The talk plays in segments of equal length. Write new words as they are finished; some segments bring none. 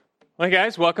Well, hey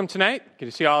guys, welcome tonight. Good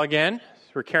to see you all again.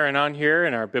 We're carrying on here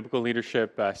in our biblical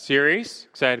leadership series.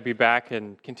 Excited to be back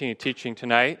and continue teaching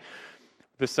tonight.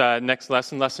 This next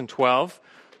lesson, lesson 12.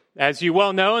 As you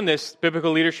well know, in this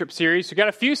biblical leadership series, we've got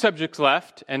a few subjects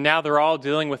left, and now they're all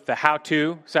dealing with the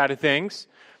how-to side of things,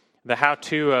 the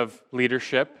how-to of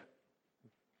leadership.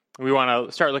 We want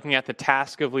to start looking at the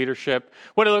task of leadership,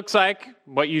 what it looks like,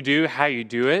 what you do, how you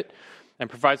do it, and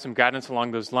provide some guidance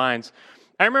along those lines.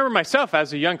 I remember myself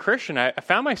as a young Christian, I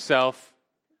found myself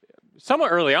somewhat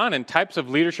early on in types of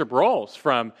leadership roles,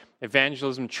 from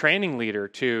evangelism training leader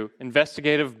to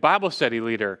investigative Bible study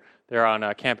leader there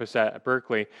on campus at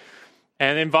Berkeley,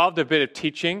 and involved a bit of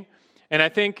teaching. And I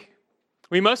think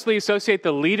we mostly associate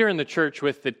the leader in the church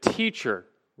with the teacher,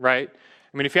 right?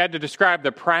 I mean, if you had to describe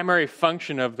the primary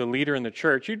function of the leader in the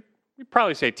church, you'd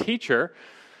probably say teacher.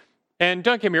 And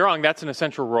don't get me wrong, that's an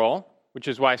essential role, which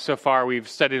is why so far we've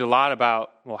studied a lot about,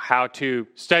 how to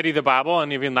study the Bible,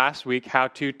 and even last week, how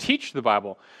to teach the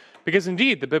Bible. Because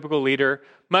indeed, the biblical leader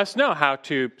must know how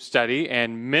to study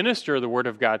and minister the Word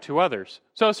of God to others.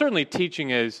 So certainly teaching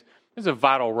is a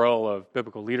vital role of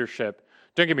biblical leadership.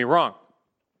 Don't get me wrong.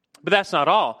 But that's not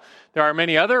all. There are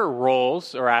many other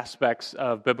roles or aspects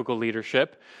of biblical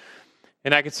leadership.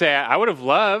 And I could say I would have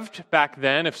loved back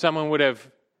then if someone would have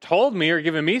told me or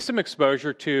given me some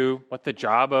exposure to what the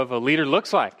job of a leader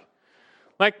looks like.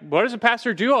 Like, what does a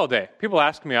pastor do all day? People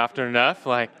ask me often enough,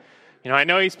 I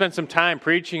know he spent some time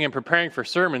preaching and preparing for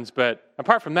sermons, but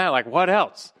apart from that, what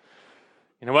else?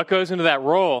 What goes into that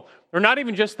role? Or not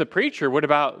even just the preacher, what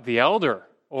about the elder?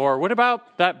 Or what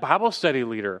about that Bible study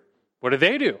leader? What do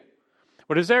they do?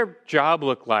 What does their job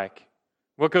look like?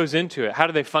 What goes into it? How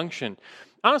do they function?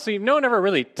 Honestly, no one ever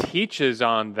really teaches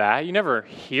on that. You never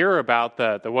hear about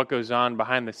the what goes on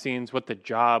behind the scenes, what the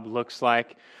job looks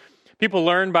like. People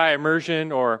learn by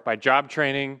immersion or by job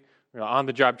training,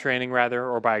 on-the-job training rather,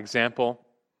 or by example.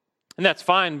 And that's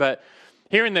fine, but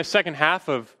here in the second half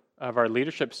of our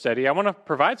leadership study, I want to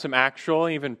provide some actual,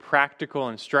 even practical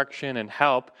instruction and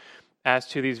help as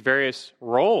to these various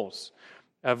roles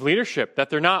of leadership that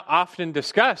they're not often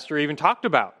discussed or even talked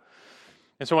about.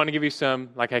 And so I want to give you some,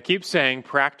 like I keep saying,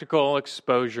 practical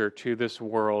exposure to this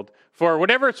world for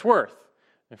whatever it's worth,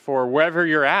 and for wherever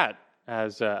you're at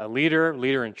as a leader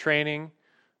in training,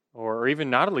 or even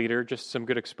not a leader, just some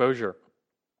good exposure.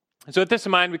 And so with this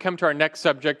in mind, we come to our next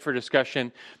subject for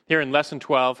discussion here in Lesson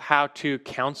 12, how to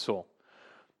counsel.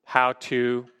 How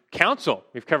to counsel.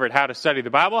 We've covered how to study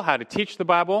the Bible, how to teach the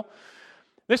Bible.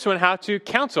 This one, how to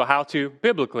counsel, how to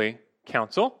biblically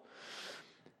counsel.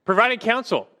 Providing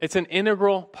counsel, it's an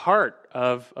integral part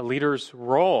of a leader's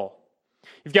role.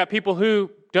 You've got people who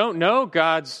don't know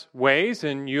God's ways,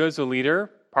 and you as a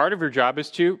leader, part of your job is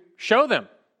to show them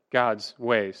God's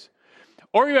ways.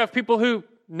 Or you have people who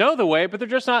know the way, but they're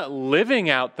just not living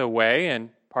out the way,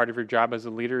 and part of your job as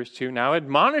a leader is to now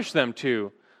admonish them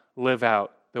to live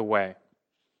out the way.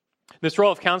 This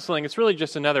role of counseling, it's really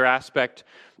just another aspect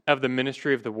of the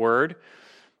ministry of the Word,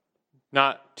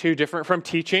 not too different from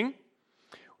teaching.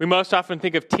 We most often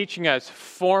think of teaching as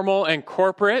formal and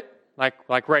corporate,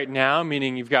 like right now,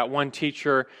 meaning you've got one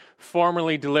teacher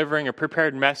formally delivering a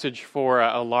prepared message for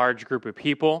a large group of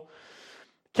people.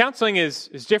 Counseling is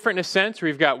different in a sense, where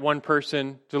you've got one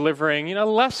person delivering,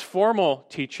 less formal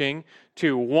teaching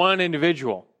to one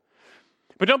individual.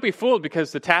 But don't be fooled,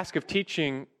 because the task of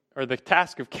teaching or the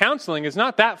task of counseling is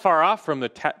not that far off from the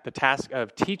task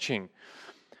of teaching.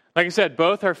 Like I said,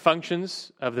 both are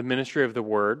functions of the ministry of the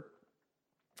Word.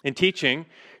 In teaching,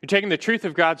 you're taking the truth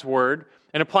of God's Word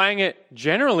and applying it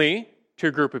generally to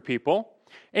a group of people.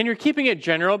 And you're keeping it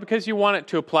general because you want it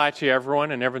to apply to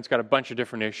everyone, and everyone's got a bunch of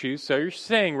different issues, so you're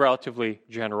staying relatively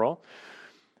general.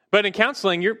 But in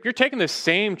counseling, you're taking the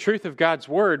same truth of God's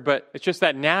Word, but it's just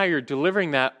that now you're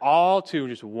delivering that all to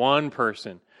just one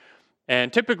person,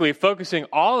 and typically focusing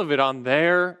all of it on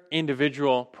their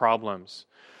individual problems.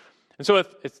 And so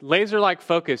with it's laser-like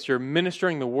focus, you're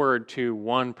ministering the Word to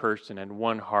one person and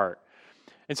one heart.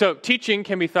 And so teaching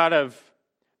can be thought of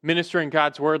ministering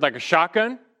God's Word like a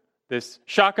shotgun, this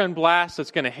shotgun blast that's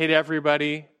going to hit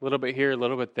everybody, a little bit here, a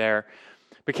little bit there.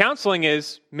 But counseling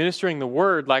is ministering the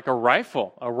Word like a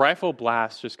rifle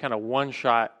blast, just kind of one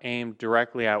shot aimed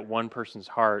directly at one person's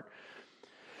heart.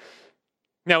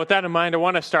 Now, with that in mind, I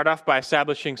want to start off by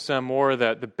establishing some more of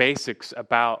the basics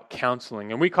about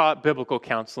counseling. And we call it biblical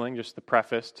counseling, just the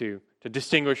preface to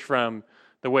distinguish from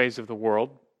the ways of the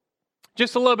world.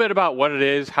 Just a little bit about what it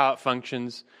is, how it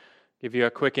functions. Give you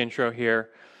a quick intro here.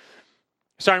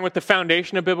 Starting with the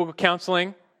foundation of biblical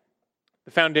counseling.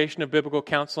 The foundation of biblical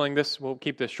counseling, we'll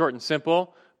keep this short and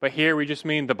simple, but here we just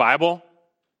mean the Bible.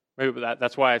 Maybe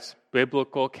that's why it's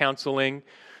biblical counseling.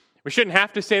 We shouldn't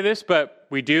have to say this, but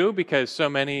we do, because so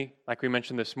many, like we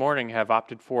mentioned this morning, have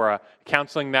opted for a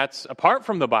counseling that's apart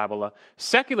from the Bible, a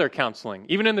secular counseling,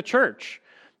 even in the church,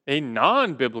 a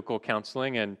non-biblical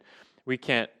counseling, and we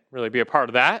can't really be a part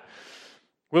of that.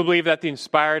 We believe that the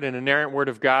inspired and inerrant Word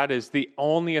of God is the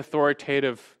only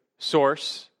authoritative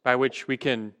source by which we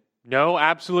can know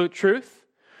absolute truth,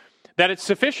 that it's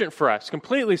sufficient for us,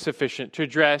 completely sufficient to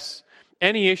address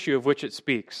any issue of which it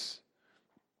speaks.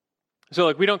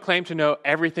 So, we don't claim to know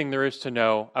everything there is to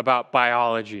know about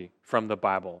biology from the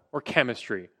Bible, or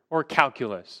chemistry, or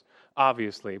calculus,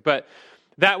 obviously. But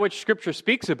that which Scripture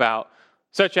speaks about,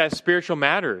 such as spiritual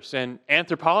matters and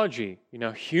anthropology,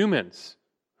 humans,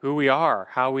 who we are,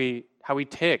 how we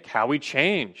tick, how we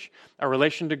change, our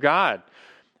relation to God.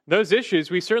 Those issues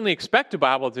we certainly expect the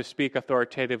Bible to speak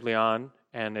authoritatively on,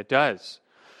 and it does.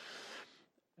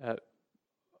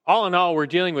 All in all, we're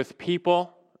dealing with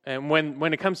people. And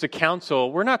when it comes to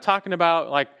counsel, we're not talking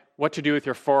about what to do with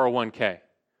your 401k.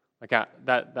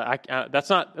 That's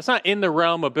not in the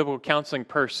realm of biblical counseling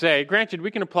per se. Granted, we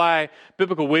can apply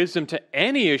biblical wisdom to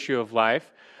any issue of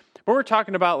life, but we're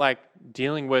talking about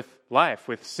dealing with life,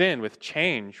 with sin, with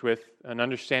change, with an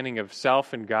understanding of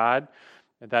self and God.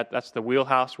 That's the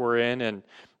wheelhouse we're in,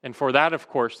 and for that, of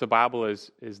course, the Bible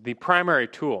is the primary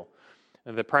tool,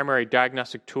 the primary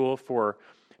diagnostic tool for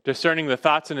discerning the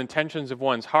thoughts and intentions of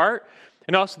one's heart,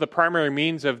 and also the primary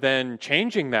means of then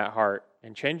changing that heart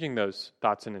and changing those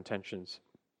thoughts and intentions.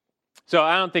 So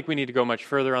I don't think we need to go much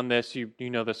further on this. You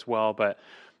know this well, but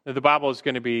the Bible is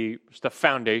going to be just the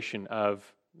foundation of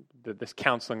this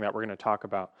counseling that we're going to talk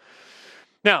about.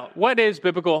 Now, what is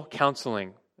biblical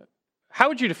counseling? How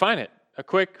would you define it? A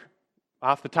quick,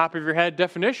 off the top of your head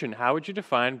definition. How would you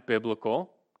define biblical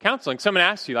counseling? Someone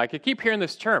asks you, I keep hearing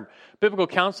this term, biblical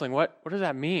counseling. What does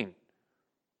that mean?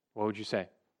 What would you say?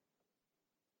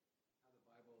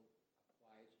 How the Bible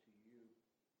applies to you in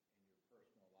your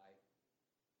personal life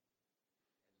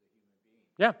as a human being.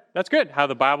 Yeah, that's good. How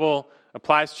the Bible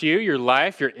applies to you, your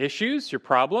life, your issues, your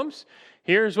problems.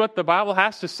 Here's what the Bible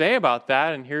has to say about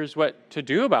that, and here's what to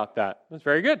do about that. That's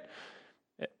very good.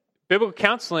 Biblical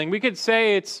counseling, we could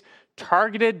say it's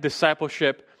targeted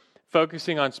discipleship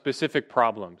focusing on specific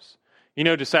problems.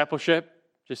 Discipleship,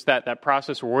 just that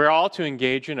process where we're all to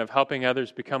engage in of helping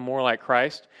others become more like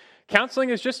Christ. Counseling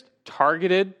is just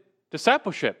targeted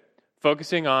discipleship,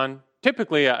 focusing on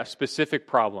typically a specific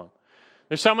problem.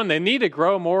 There's someone, they need to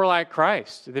grow more like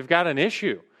Christ. They've got an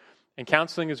issue. And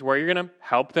counseling is where you're going to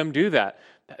help them do that.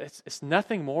 It's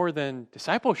nothing more than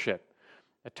discipleship,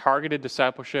 a targeted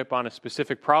discipleship on a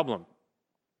specific problem.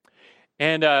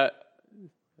 And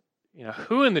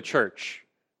who in the church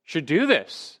should do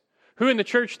this? Who in the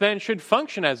church then should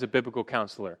function as a biblical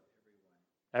counselor?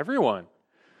 Everyone.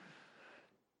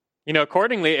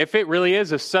 Accordingly, if it really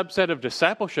is a subset of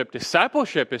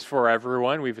discipleship is for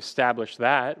everyone. We've established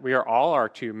that. We are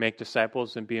to make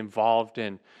disciples and be involved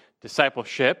in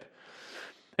discipleship.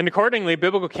 And accordingly,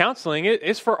 biblical counseling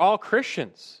is for all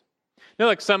Christians.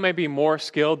 Some may be more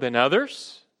skilled than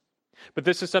others, but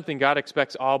this is something God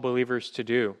expects all believers to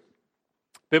do.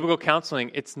 Biblical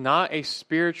counseling, it's not a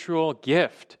spiritual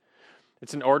gift.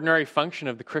 It's an ordinary function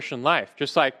of the Christian life.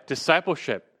 Just like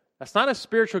discipleship, that's not a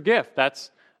spiritual gift.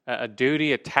 That's a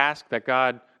duty, a task that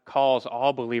God calls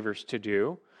all believers to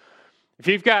do. If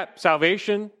you've got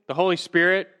salvation, the Holy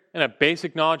Spirit, and a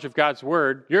basic knowledge of God's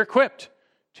Word, you're equipped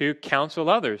to counsel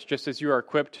others, just as you are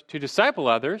equipped to disciple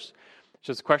others. It's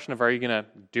just a question of, are you going to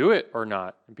do it or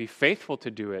not? And be faithful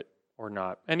to do it or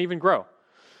not, and even grow.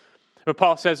 But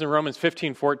Paul says in Romans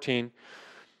 15:14,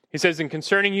 he says, "And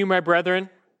concerning you, my brethren,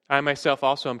 I myself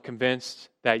also am convinced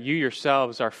that you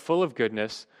yourselves are full of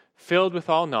goodness, filled with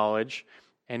all knowledge,"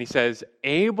 and he says,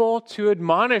 "able to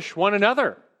admonish one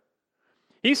another."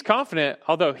 He's confident,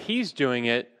 although he's doing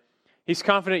it, he's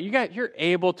confident you're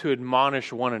able to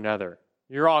admonish one another.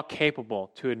 You're all capable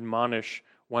to admonish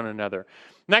one another.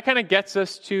 And that kind of gets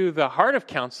us to the heart of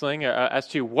counseling as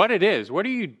to what it is. What are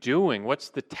you doing? What's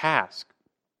the task?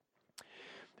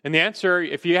 And the answer,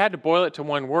 if you had to boil it to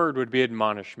one word, would be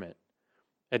admonishment.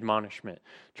 Admonishment.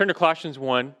 Turn to Colossians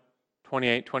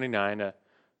 1:28-29, a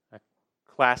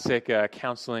classic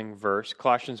counseling verse.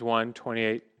 Colossians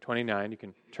 1:28-29. You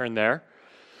can turn there.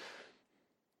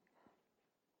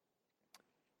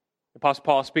 The Apostle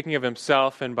Paul, speaking of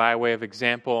himself and by way of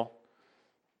example,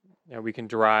 we can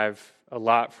derive a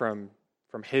lot from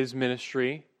his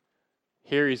ministry.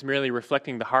 Here he's merely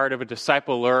reflecting the heart of a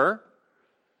discipler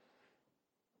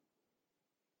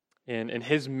in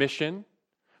his mission.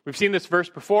 We've seen this verse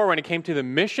before when it came to the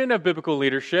mission of biblical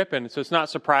leadership, and so it's not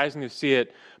surprising to see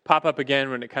it pop up again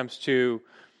when it comes to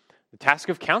the task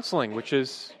of counseling, which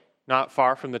is not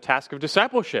far from the task of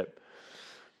discipleship.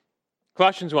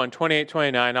 Colossians 1, 28,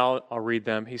 29, I'll read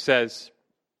them. He says,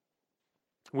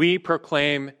 we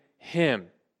proclaim him,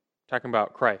 talking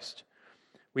about Christ.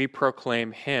 We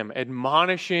proclaim him,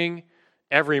 admonishing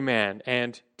every man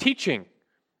and teaching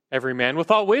every man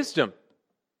with all wisdom,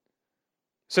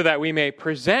 so that we may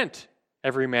present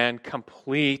every man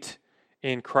complete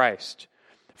in Christ.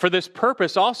 For this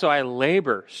purpose also I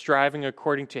labor, striving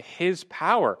according to his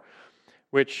power,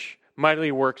 which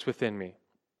mightily works within me.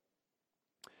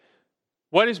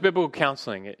 What is biblical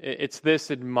counseling? It's this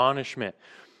admonishment.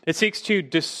 It seeks to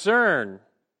discern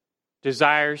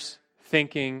desires,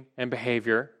 thinking, and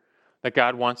behavior that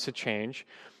God wants to change.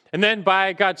 And then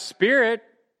by God's Spirit,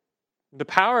 the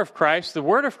power of Christ, the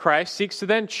Word of Christ, seeks to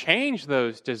then change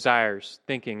those desires,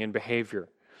 thinking, and behavior.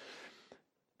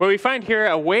 But we find here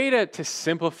a way to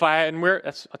simplify it, and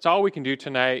that's all we can do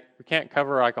tonight. We can't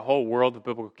cover like a whole world of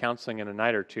biblical counseling in a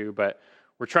night or two, but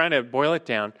we're trying to boil it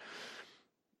down.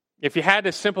 If you had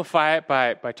to simplify it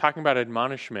by talking about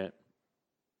admonishment,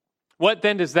 what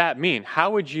then does that mean?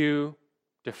 How would you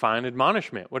define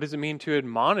admonishment? What does it mean to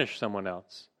admonish someone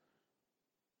else?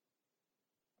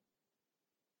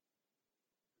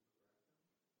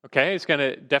 Okay, it's going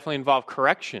to definitely involve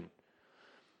correction.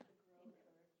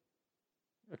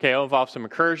 Okay, it'll involve some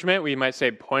encouragement. We might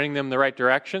say pointing them in the right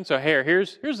direction. So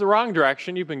here's the wrong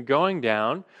direction you've been going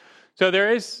down. So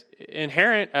there is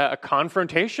inherent a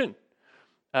confrontation,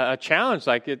 a challenge.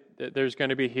 Like there's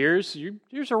going to be here's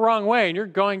a wrong way, and you're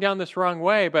going down this wrong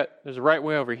way, but there's a right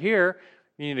way over here.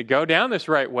 You need to go down this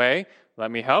right way.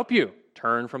 Let me help you.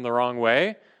 Turn from the wrong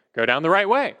way. Go down the right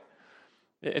way.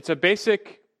 It's a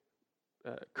basic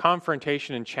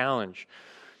confrontation and challenge.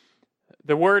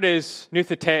 The word is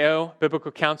noutheteo.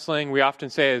 Biblical counseling, we often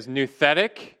say, is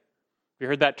nouthetic. You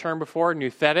heard that term before,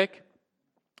 nouthetic. It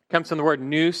comes from the word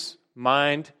nous,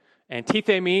 mind, and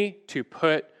tithemi, to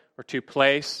put or to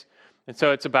place. And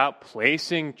so it's about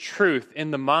placing truth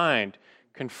in the mind,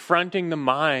 confronting the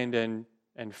mind and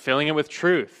filling it with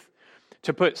truth,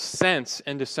 to put sense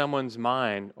into someone's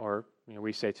mind, or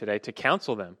we say today, to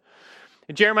counsel them.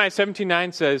 And Jeremiah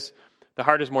 17:9 says, the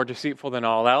heart is more deceitful than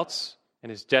all else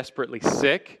and is desperately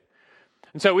sick.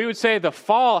 And so we would say the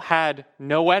fall had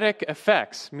noetic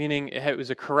effects, meaning it was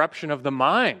a corruption of the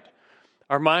mind.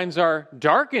 Our minds are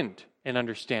darkened in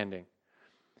understanding.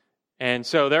 And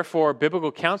so therefore,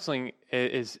 biblical counseling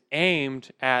is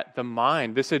aimed at the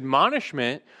mind. This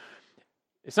admonishment,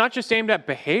 it's not just aimed at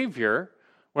behavior.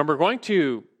 When we're going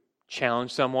to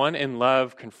challenge someone in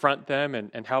love, confront them,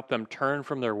 and help them turn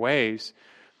from their ways,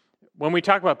 when we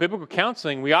talk about biblical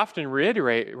counseling, we often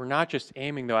reiterate we're not just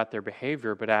aiming, though, at their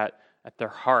behavior, but at their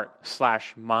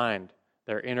heart/mind,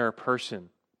 their inner person.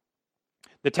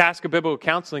 The task of biblical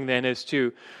counseling, then, is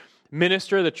to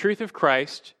minister the truth of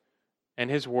Christ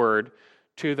and his word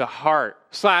to the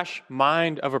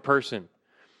heart/mind of a person,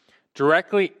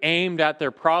 directly aimed at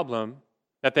their problem,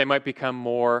 that they might become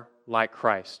more like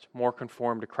Christ, more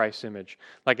conformed to Christ's image.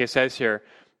 Like it says here,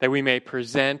 that we may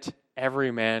present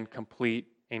every man complete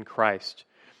in Christ.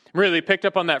 Really picked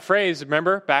up on that phrase,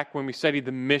 remember, back when we studied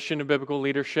the mission of biblical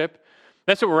leadership.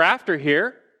 That's what we're after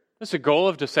here. That's the goal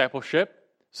of discipleship.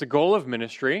 It's the goal of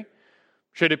ministry.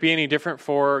 Should it be any different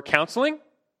for counseling? I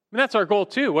mean, that's our goal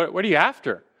too. What are you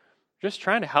after? Just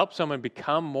trying to help someone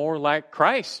become more like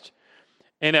Christ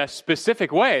in a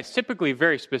specific way. It's typically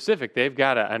very specific. They've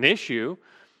got an issue,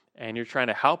 and you're trying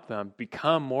to help them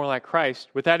become more like Christ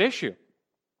with that issue.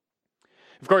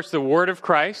 Of course, the word of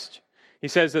Christ, he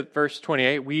says at verse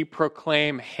 28, we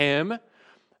proclaim him.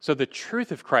 So the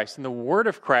truth of Christ and the word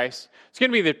of Christ, it's going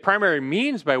to be the primary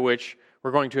means by which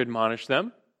we're going to admonish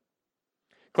them.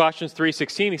 Colossians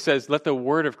 3:16, he says, let the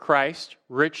word of Christ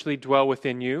richly dwell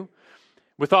within you,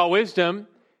 with all wisdom,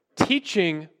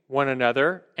 teaching one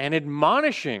another and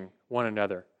admonishing one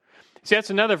another. See, that's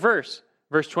another verse.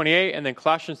 Verse 28 and then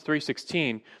Colossians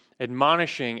 3:16,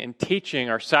 admonishing and teaching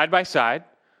are side by side.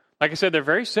 Like I said, they're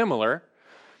very similar.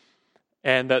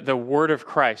 And the word of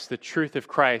Christ, the truth of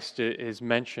Christ is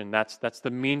mentioned. That's the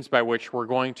means by which we're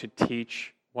going to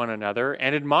teach one another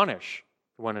and admonish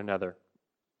one another.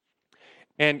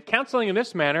 And counseling in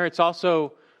this manner, it's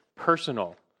also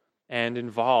personal and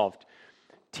involved.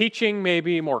 Teaching may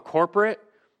be more corporate.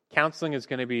 Counseling is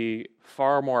going to be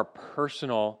far more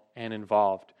personal and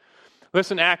involved.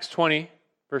 Listen, Acts 20,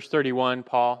 verse 31,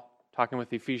 Paul talking with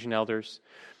the Ephesian elders.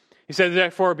 He says,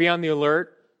 therefore, be on the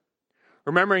alert,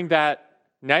 remembering that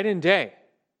night and day,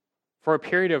 for a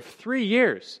period of 3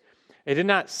 years, I did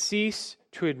not cease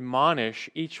to admonish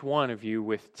each one of you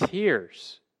with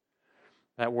tears.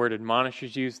 That word admonish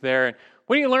is used there. And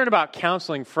what do you learn about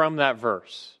counseling from that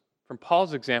verse? From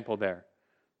Paul's example there.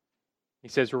 He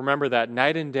says, remember that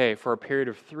night and day for a period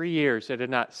of 3 years I did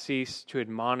not cease to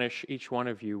admonish each one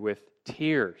of you with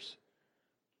tears.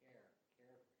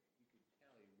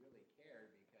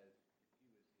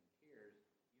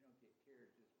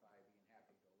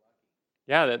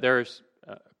 Yeah, that there's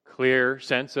a clear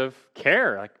sense of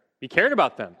care. Like he cared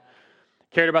about them,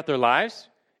 cared about their lives.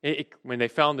 When they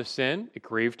fell into sin, it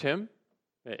grieved him,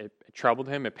 it troubled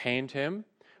him, it pained him.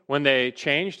 When they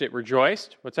changed, it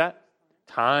rejoiced. What's that?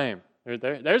 Time.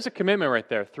 There's a commitment right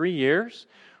there. 3 years.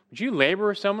 Would you labor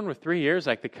with someone with 3 years?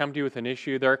 Like they come to you with an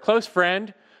issue. They're a close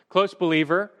friend, close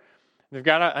believer. They've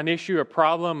got an issue, a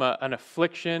problem, an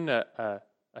affliction, a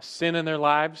sin in their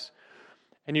lives.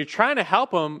 And you're trying to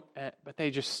help them, but they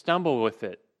just stumble with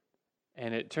it.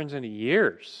 And it turns into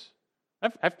years.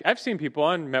 I've seen people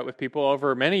and met with people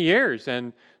over many years,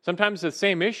 and sometimes the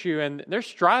same issue, and they're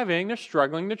striving, they're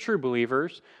struggling, they're true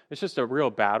believers. It's just a real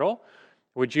battle.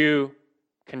 Would you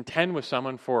contend with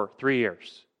someone for 3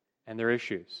 years and their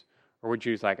issues? Or would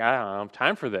you like, I don't have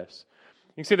time for this?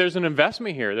 You can see there's an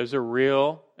investment here. There's a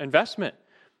real investment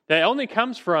that only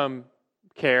comes from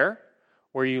care,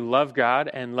 where you love God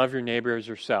and love your neighbor as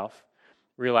yourself,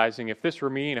 realizing if this were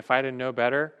me and if I didn't know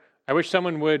better, I wish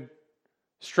someone would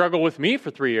struggle with me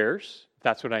for 3 years, if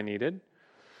that's what I needed.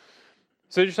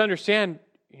 So just understand,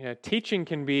 teaching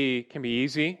can be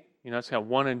easy. It's kind of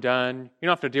one and done. You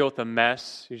don't have to deal with the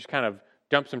mess. You just kind of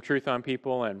dump some truth on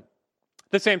people, and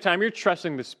at the same time, you're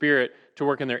trusting the Spirit to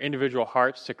work in their individual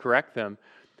hearts to correct them.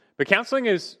 But counseling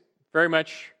is very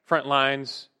much front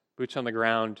lines, boots on the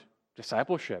ground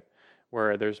discipleship,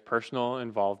 where there's personal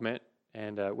involvement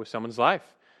and with someone's life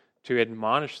to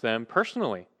admonish them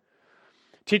personally.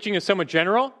 Teaching is somewhat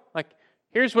general. Like,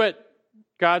 here's what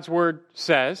God's Word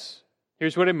says.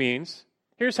 Here's what it means.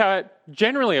 Here's how it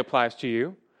generally applies to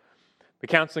you. But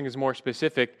counseling is more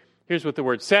specific. Here's what the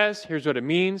Word says. Here's what it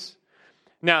means.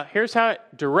 Now, here's how it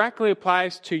directly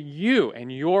applies to you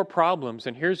and your problems.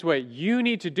 And here's what you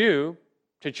need to do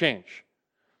to change.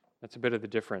 That's a bit of the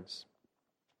difference.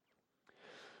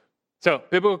 So,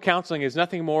 biblical counseling is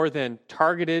nothing more than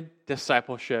targeted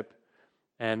discipleship,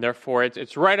 and therefore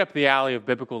it's right up the alley of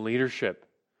biblical leadership.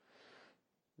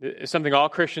 It's something all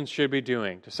Christians should be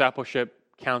doing. Discipleship,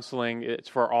 counseling, it's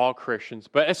for all Christians,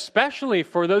 but especially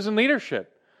for those in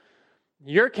leadership.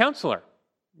 You're a counselor.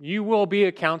 You will be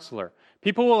a counselor.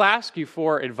 People will ask you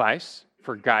for advice,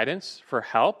 for guidance, for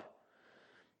help.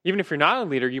 Even if you're not a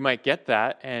leader, you might get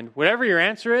that, and whatever your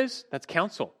answer is, that's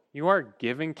counsel. You are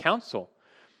giving counsel.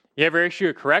 You have an issue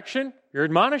of correction, you're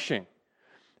admonishing.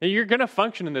 And you're going to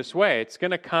function in this way. It's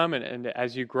going to come, and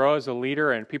as you grow as a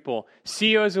leader and people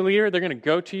see you as a leader, they're going to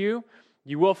go to you.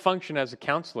 You will function as a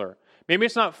counselor. Maybe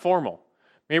it's not formal.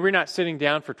 Maybe you're not sitting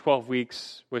down for 12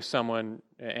 weeks with someone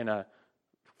in a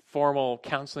formal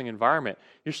counseling environment.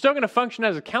 You're still going to function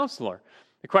as a counselor.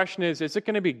 The question is it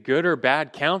going to be good or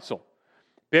bad counsel?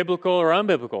 Biblical or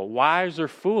unbiblical? Wise or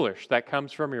foolish? That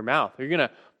comes from your mouth. Are you going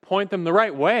to point them the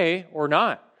right way or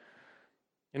not?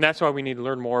 And that's why we need to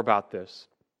learn more about this.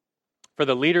 For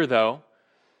the leader, though,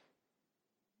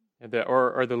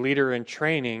 or the leader in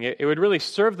training, it would really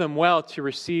serve them well to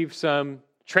receive some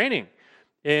training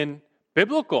in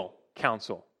biblical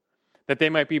counsel, that they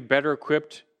might be better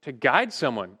equipped to guide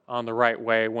someone on the right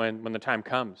way when the time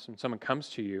comes, when someone comes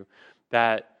to you,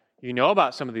 that you know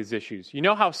about some of these issues. You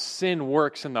know how sin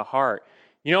works in the heart.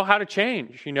 You know how to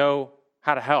change. You know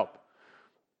how to help.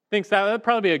 I think that would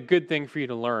probably be a good thing for you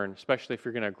to learn, especially if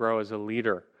you're going to grow as a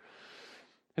leader.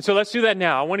 And so let's do that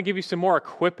now. I want to give you some more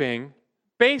equipping,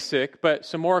 basic, but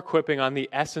some more equipping on the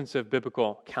essence of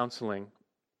biblical counseling.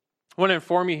 I want to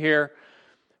inform you here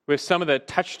with some of the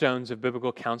touchstones of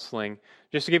biblical counseling,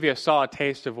 just to give you a solid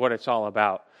taste of what it's all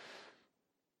about.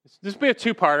 This will be a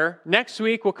two-parter. Next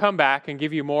week, we'll come back and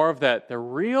give you more of the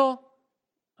real,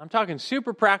 I'm talking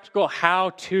super practical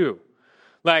how-to.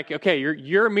 Like, okay,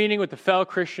 you're meeting with a fellow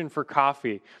Christian for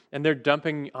coffee, and they're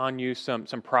dumping on you some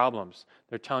problems.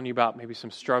 They're telling you about maybe some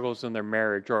struggles in their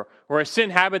marriage or a sin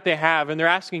habit they have, and they're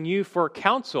asking you for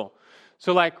counsel.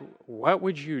 So, like, what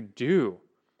would you do?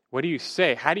 What do you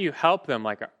say? How do you help them?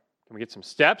 Like, can we get some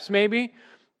steps maybe?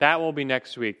 That will be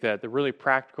next week, the really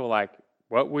practical, like,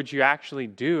 what would you actually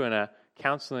do in a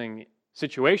counseling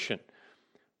situation?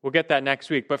 We'll get that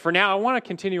next week. But for now, I want to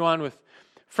continue on with,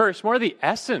 first, more of the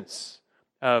essence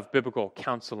of biblical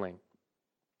counseling.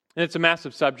 And it's a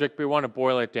massive subject, but we want to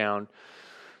boil it down.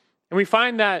 And we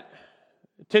find that,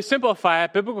 to simplify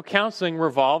it, biblical counseling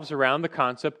revolves around the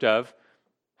concept of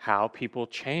how people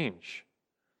change.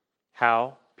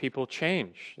 how people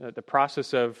change, the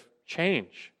process of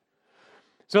change.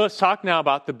 So let's talk now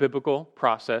about the biblical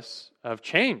process of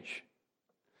change.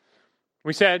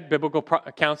 We said biblical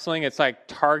counseling, it's like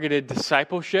targeted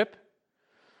discipleship.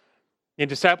 In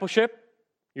discipleship,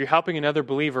 you're helping another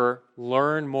believer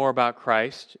learn more about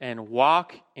Christ and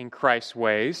walk in Christ's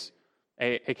ways,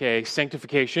 aka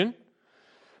sanctification.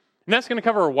 And that's going to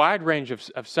cover a wide range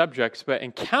of subjects, but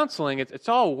in counseling, it's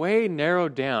all way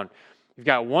narrowed down. You've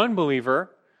got one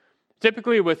believer,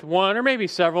 typically with one or maybe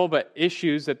several, but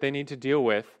issues that they need to deal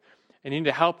with, and you need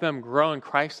to help them grow in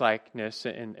Christ-likeness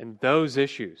in those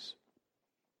issues.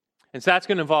 And so that's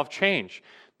going to involve change.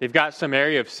 They've got some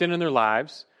area of sin in their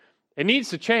lives. It needs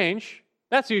to change.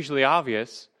 That's usually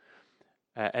obvious.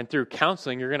 And through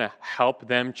counseling, you're going to help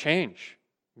them change,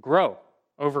 grow,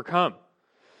 overcome.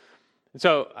 And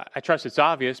so I trust it's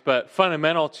obvious, but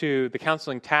fundamental to the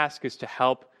counseling task is to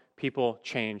help people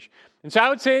change. And so I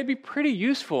would say it'd be pretty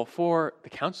useful for the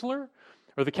counselor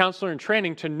or the counselor in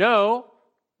training to know,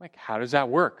 like, how does that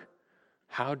work?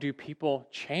 How do people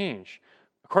change?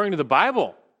 According to the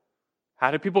Bible,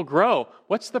 how do people grow?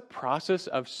 What's the process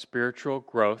of spiritual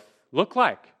growth look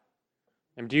like?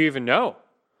 And do you even know?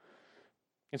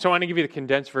 And so I want to give you the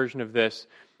condensed version of this.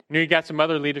 You know, you got some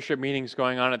other leadership meetings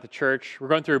going on at the church. We're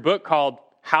going through a book called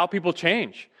How People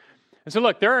Change. And so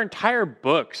look, there are entire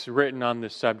books written on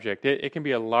this subject. It can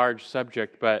be a large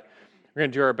subject, but we're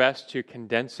going to do our best to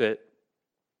condense it.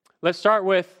 Let's start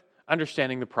with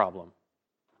understanding the problem.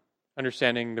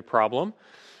 Understanding the problem.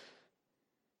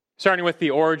 Starting with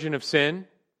the origin of sin.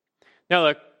 Now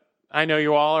look, I know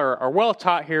you all are well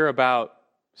taught here about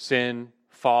sin,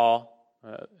 fall,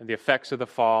 and the effects of the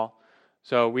fall.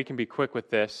 So we can be quick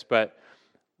with this. But,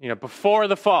 before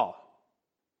the fall,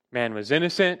 man was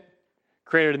innocent,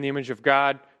 created in the image of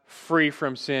God, free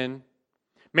from sin.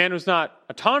 Man was not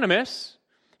autonomous.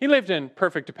 He lived in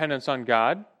perfect dependence on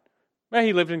God. But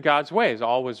he lived in God's ways.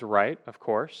 All was right, of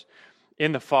course.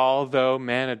 In the fall, though,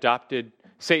 man adopted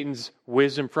Satan's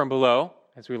wisdom from below,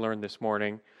 as we learned this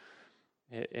morning.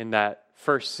 In that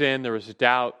first sin, there was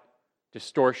doubt,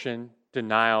 distortion,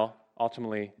 denial,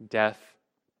 ultimately death.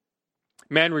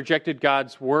 Man rejected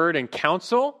God's word and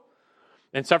counsel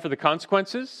and suffered the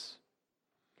consequences.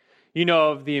 You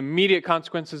know of the immediate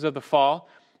consequences of the fall.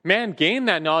 Man gained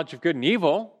that knowledge of good and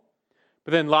evil,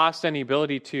 but then lost any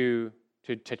ability to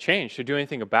change, to do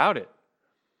anything about it.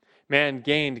 Man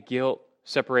gained guilt,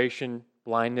 separation,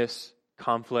 blindness,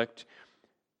 conflict.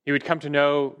 He would come to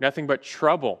know nothing but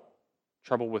trouble.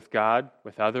 Trouble with God,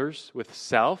 with others, with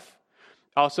self.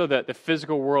 Also, the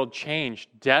physical world changed.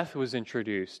 Death was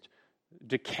introduced.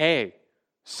 Decay.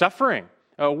 Suffering.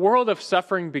 A world of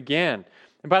suffering began.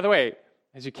 And by the way,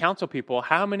 as you counsel people,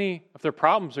 how many of their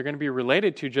problems are going to be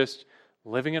related to just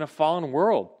living in a fallen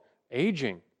world,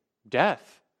 aging,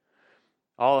 death,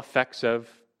 all effects of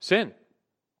sin?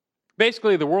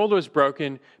 Basically, the world was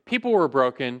broken, people were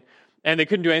broken, and they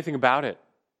couldn't do anything about it.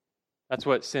 That's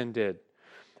what sin did.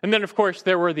 And then, of course,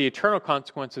 there were the eternal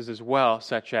consequences as well,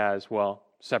 such as,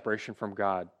 separation from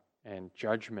God and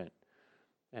judgment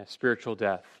and spiritual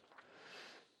death.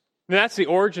 And that's the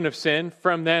origin of sin.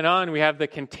 From then on, we have the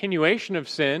continuation of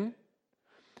sin.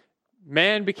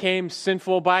 Man became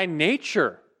sinful by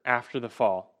nature after the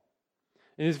fall.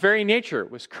 And his very nature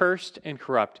was cursed and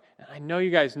corrupt. And I know you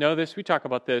guys know this. We talk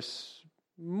about this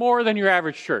more than your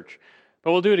average church.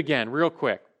 But we'll do it again real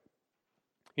quick.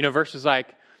 Verses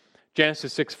like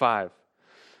Genesis 6:5,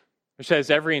 which says,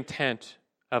 every intent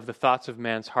of the thoughts of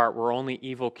man's heart were only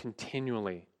evil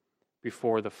continually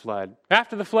before the flood.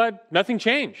 After the flood, nothing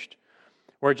changed.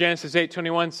 Where Genesis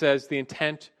 8:21 says, the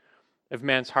intent of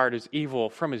man's heart is evil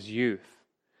from his youth.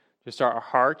 Just our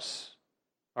hearts,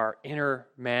 our inner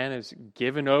man is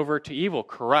given over to evil,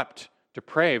 corrupt,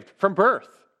 depraved from birth.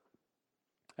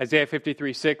 Isaiah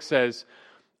 53:6 says,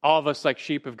 all of us like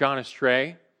sheep have gone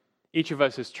astray. Each of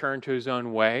us has turned to his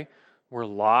own way. We're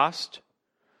lost.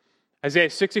 Isaiah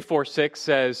 64:6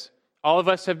 says, all of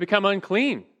us have become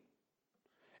unclean.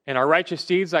 And our righteous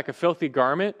deeds like a filthy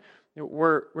garment.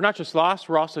 We're not just lost,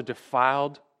 we're also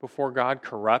defiled before God,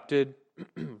 corrupted.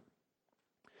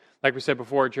 Like we said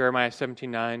before, Jeremiah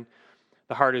 17:9,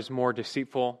 the heart is more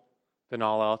deceitful than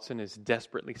all else and is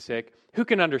desperately sick. Who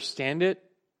can understand it?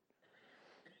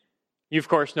 You, of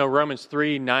course, know Romans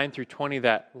 3:9-20,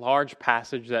 that large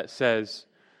passage that says,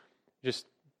 just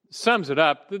sums it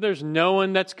up, that there's no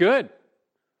one that's good.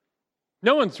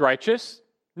 No one's righteous.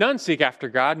 None seek after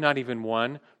God, not even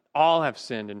one. All have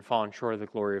sinned and fallen short of the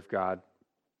glory of God.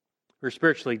 We're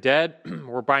spiritually dead.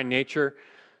 We're by nature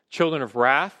children of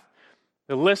wrath.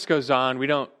 The list goes on. We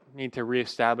don't need to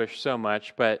reestablish so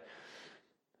much, but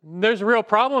there's a real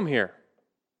problem here.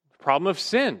 The problem of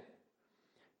sin.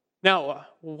 Now,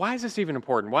 why is this even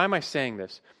important? Why am I saying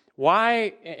this?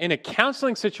 Why, in a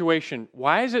counseling situation,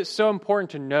 why is it so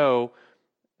important to know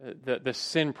the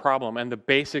sin problem and the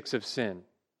basics of sin?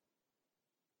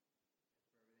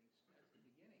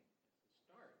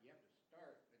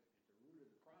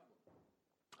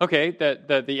 Okay,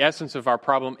 the essence of our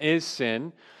problem is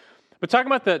sin. But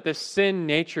talking about the sin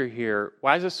nature here,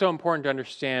 why is it so important to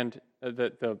understand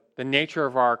the nature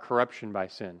of our corruption by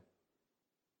sin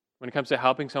when it comes to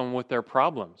helping someone with their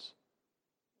problems?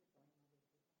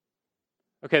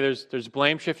 Okay, there's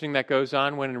blame shifting that goes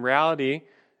on when in reality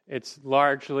it's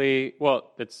largely,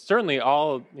 well, it's certainly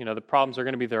all, the problems are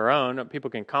going to be their own. People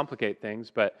can complicate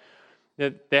things, but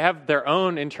they have their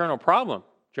own internal problem.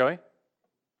 Joey?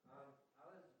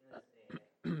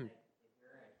 I was going to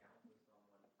say, if you're going to counsel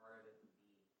someone, part of it would be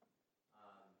with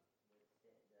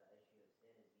sin, the issue of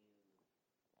sin is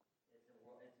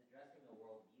it's addressing a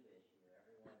worldview issue.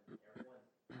 Everyone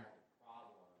has a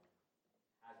problem,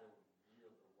 has a view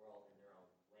of the world in their own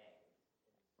way.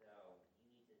 And so you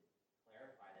need to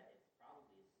clarify that it's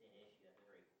probably a sin issue at the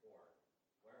very core.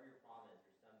 Whatever your problem is,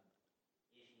 there's some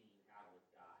issue you have with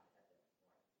God at that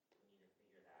point. We need to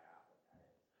figure that out, what that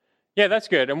is. Yeah, that's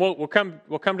good, and we'll come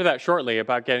to that shortly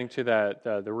about getting to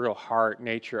the real heart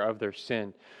nature of their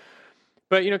sin.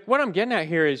 But what I'm getting at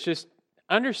here is just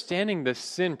understanding the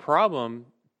sin problem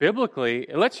biblically.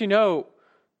 It lets you know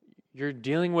you're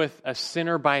dealing with a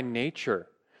sinner by nature,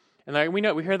 and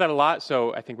we hear that a lot.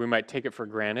 So I think we might take it for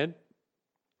granted.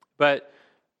 But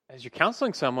as you're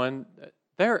counseling someone,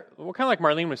 kind of like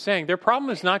Marlene was saying, their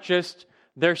problem is not just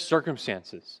their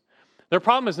circumstances. Their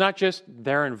problem is not just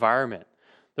their environment.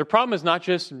 Their problem is not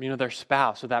just, their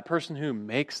spouse or that person who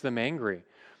makes them angry.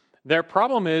 Their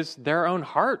problem is their own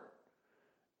heart.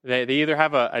 They either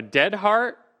have a dead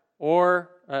heart or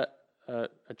a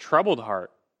troubled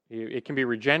heart. It can be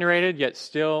regenerated, yet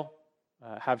still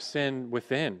have sin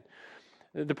within.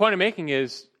 The point I'm making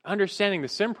is understanding the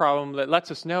sin problem that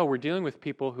lets us know we're dealing with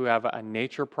people who have a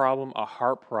nature problem, a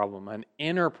heart problem, an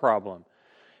inner problem.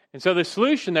 And so the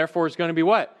solution, therefore, is going to be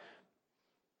what?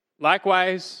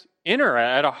 Likewise, inner,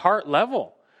 at a heart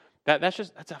level. That's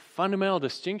a fundamental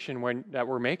distinction that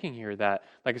we're making here. That,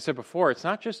 like I said before, it's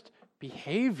not just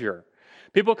behavior.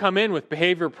 People come in with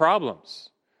behavior problems.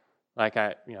 Like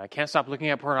I can't stop looking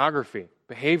at pornography.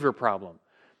 Behavior problem.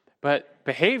 But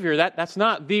behavior, that's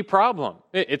not the problem.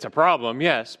 It's a problem,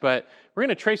 yes, but we're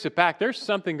going to trace it back. There's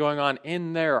something going on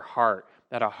in their heart,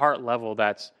 at a heart level,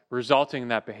 that's resulting in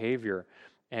that behavior.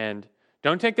 And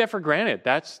don't take that for granted.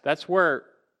 That's where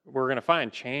we're going to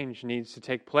find change needs to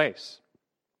take place.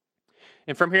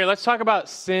 And from here, let's talk about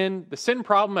sin, the sin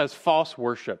problem as false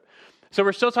worship. So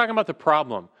we're still talking about the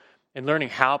problem and learning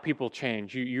how people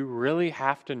change. You really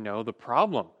have to know the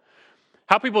problem.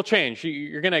 How people change.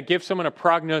 You're going to give someone a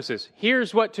prognosis.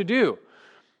 Here's what to do.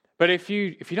 But if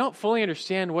you don't fully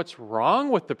understand what's wrong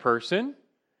with the person,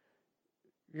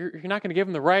 you're not going to give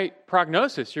them the right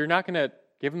prognosis. You're not going to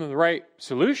give them the right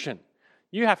solution.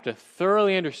 You have to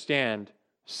thoroughly understand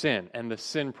sin and the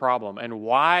sin problem and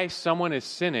why someone is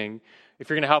sinning if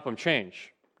you're going to help them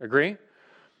change. Agree?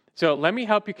 So let me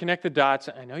help you connect the dots.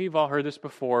 I know you've all heard this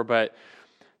before, but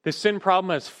the sin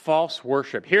problem as false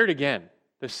worship. Hear it again.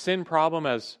 The sin problem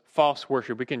as false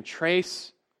worship. We can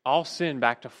trace all sin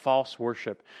back to false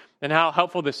worship and how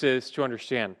helpful this is to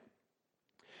understand.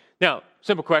 Now,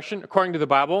 simple question. According to the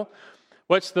Bible,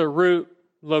 what's the root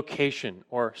location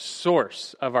or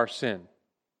source of our sin?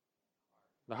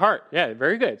 The heart. Yeah,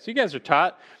 very good. So you guys are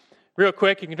taught. Real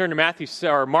quick, you can turn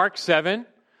to Mark 7.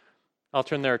 I'll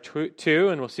turn there too,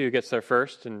 and we'll see who gets there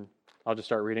first, and I'll just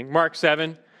start reading. Mark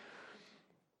 7,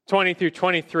 20 through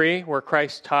 23, where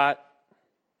Christ taught.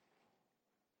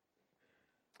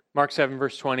 Mark 7,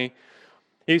 verse 20.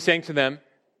 He's saying to them,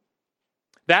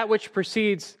 "That which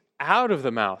proceeds out of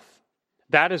the mouth,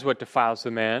 that is what defiles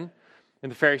the man."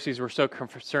 And the Pharisees were so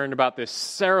concerned about this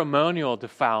ceremonial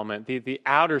defilement, the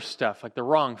outer stuff, like the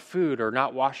wrong food or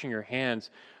not washing your hands.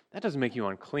 That doesn't make you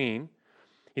unclean.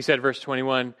 He said, verse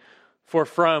 21, "For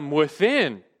from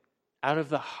within, out of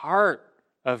the heart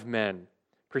of men,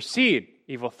 proceed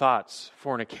evil thoughts,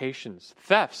 fornications,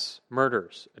 thefts,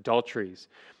 murders, adulteries,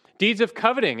 deeds of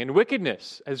coveting and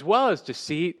wickedness, as well as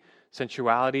deceit,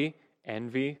 sensuality,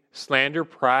 envy, slander,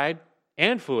 pride,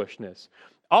 and foolishness.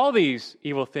 All these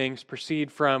evil things proceed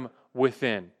from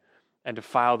within and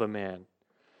defile the man."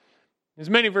 There's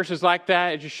many verses like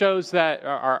that. It just shows that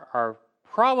our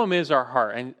problem is our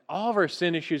heart, and all of our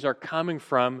sin issues are coming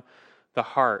from the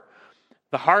heart.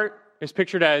 The heart is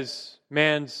pictured as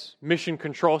man's mission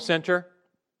control center.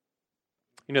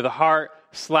 The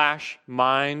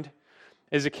heart/mind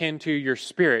is akin to your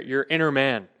spirit, your inner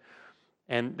man.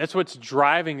 And that's what's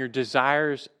driving your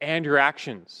desires and your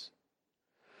actions.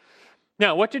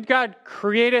 Now, what did God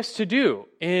create us to do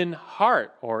in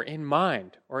heart or in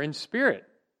mind or in spirit?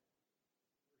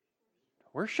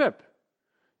 Worship.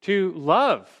 To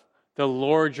love the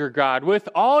Lord your God with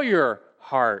all your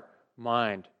heart,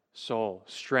 mind, soul,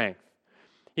 strength.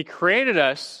 He created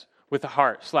us with a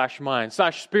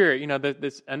heart/mind/spirit,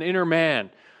 this an inner man.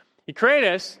 He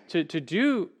created us to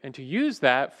do and to use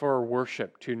that for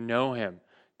worship, to know Him,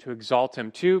 to exalt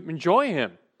Him, to enjoy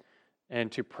Him,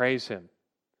 and to praise Him.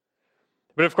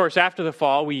 But of course, after the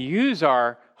fall, we use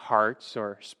our hearts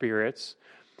or spirits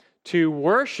to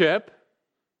worship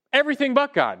everything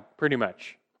but God, pretty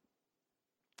much.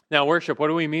 Now, worship, what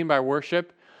do we mean by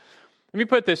worship? Let me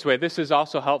put it this way. This is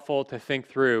also helpful to think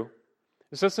through.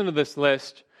 Let's listen to this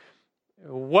list.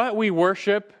 What we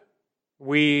worship,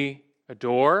 we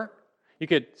adore. You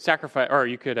could sacrifice, or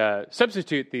you could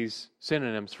substitute these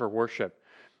synonyms for worship.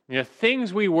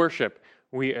 Things we worship,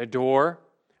 we adore,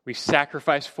 we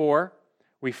sacrifice for,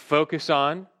 we focus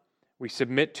on, we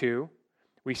submit to,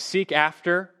 we seek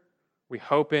after, we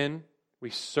hope in,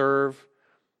 we serve,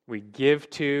 we give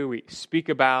to, we speak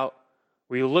about,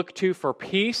 we look to for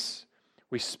peace,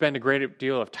 we spend a great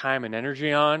deal of time and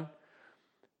energy on.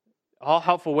 All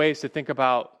helpful ways to think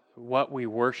about what we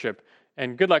worship.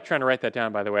 And good luck trying to write that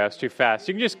down, by the way. I was too fast.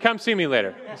 You can just come see me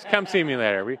later. Just come see me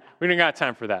later. We don't got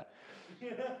time for that.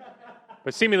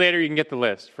 But see me later, you can get the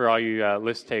list for all you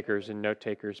list takers and note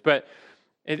takers. But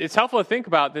it's helpful to think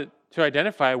about to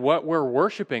identify what we're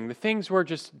worshiping, the things we're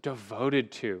just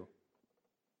devoted to.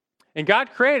 And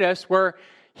God created us where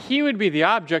He would be the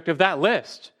object of that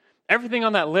list. Everything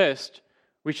on that list,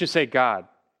 we should say God.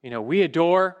 We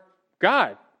adore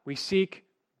God. We seek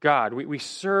God. We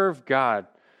serve God.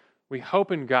 We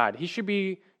hope in God. He should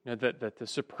be the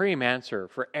supreme answer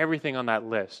for everything on that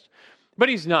list. But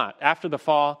He's not. After the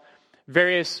fall,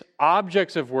 various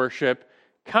objects of worship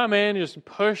come in and just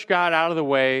push God out of the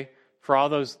way for all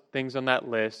those things on that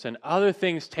list, and other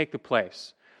things take the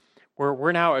place.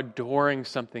 We're now adoring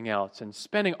something else and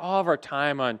spending all of our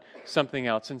time on something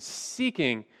else and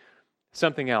seeking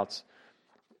something else.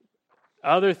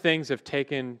 Other things have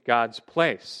taken God's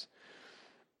place.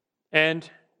 And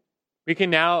we can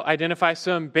now identify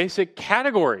some basic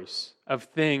categories of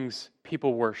things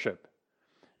people worship.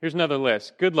 Here's another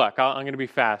list. Good luck. I'm going to be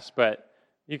fast, but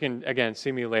you can, again,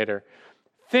 see me later.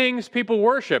 Things people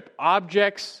worship,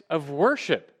 objects of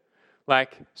worship,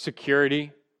 like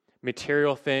security,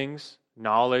 material things,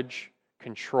 knowledge,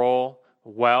 control,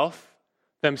 wealth,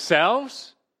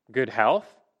 themselves, good health,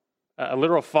 a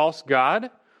literal false god,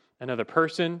 another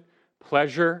person,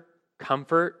 pleasure,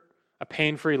 comfort, a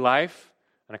pain-free life,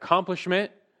 an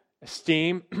accomplishment,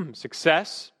 esteem,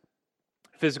 success,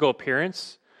 physical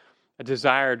appearance, a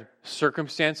desired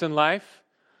circumstance in life.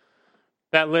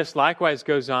 That list likewise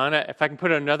goes on. If I can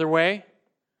put it another way,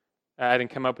 I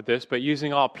didn't come up with this, but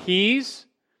using all P's,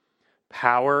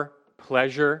 power,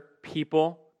 pleasure,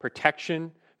 people,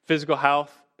 protection, physical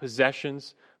health,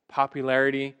 possessions,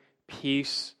 popularity,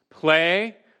 peace,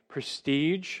 play,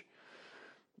 prestige.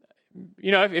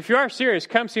 If you are serious,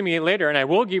 come see me later, and I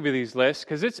will give you these lists,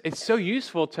 because it's so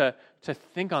useful to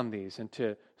think on these and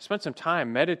to spend some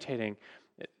time meditating.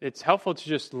 It's helpful to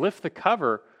just lift the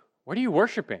cover. What are you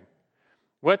worshiping?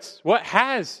 What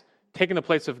has taken the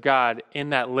place of God in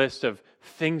that list of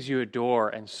things you adore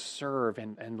and serve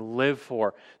and live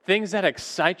for? Things that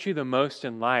excite you the most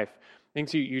in life.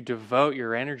 Things you devote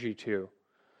your energy to.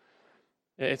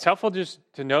 It's helpful just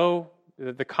to know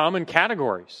the common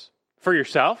categories for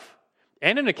yourself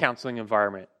and in a counseling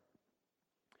environment.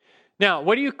 Now,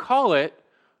 what do you call it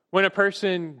when a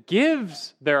person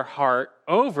gives their heart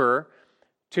over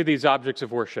to these objects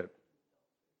of worship?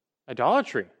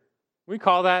 Idolatry. We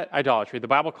call that idolatry. The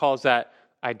Bible calls that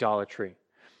idolatry.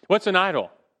 What's an idol?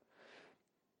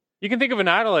 You can think of an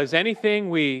idol as anything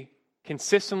we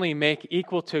consistently make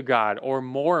equal to God or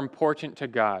more important to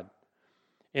God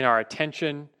in our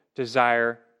attention,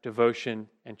 desire, devotion,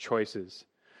 and choices.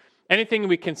 Anything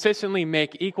we consistently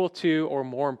make equal to or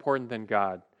more important than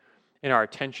God in our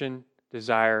attention,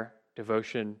 desire,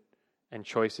 devotion, and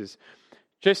choices.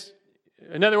 Just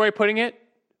another way of putting it,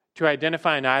 to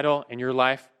identify an idol in your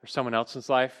life or someone else's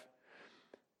life,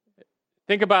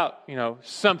 think about,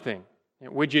 something.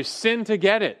 Would you sin to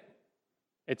get it?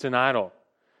 It's an idol.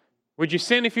 Would you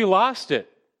sin if you lost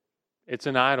it? It's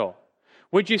an idol.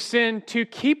 Would you sin to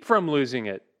keep from losing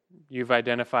it? You've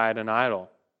identified an idol.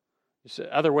 There's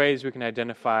other ways we can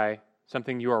identify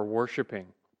something you are worshiping.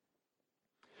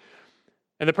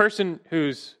 And the person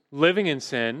who's living in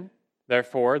sin,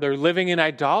 therefore, they're living in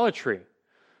idolatry.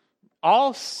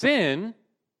 All sin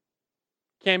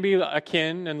can be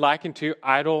akin and likened to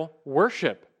idol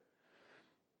worship,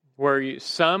 where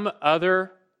some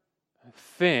other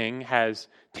thing has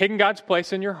taken God's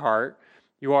place in your heart.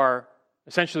 You are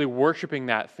essentially worshiping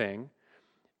that thing.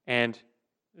 And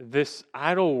this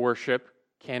idol worship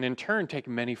can in turn take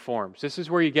many forms. This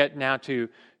is where you get now to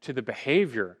the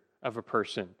behavior of a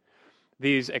person.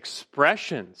 These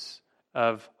expressions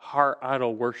of heart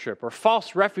idol worship or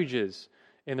false refuges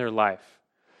in their life.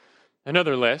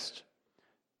 Another list,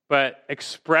 but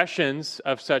expressions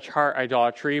of such heart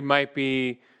idolatry might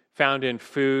be found in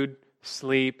food,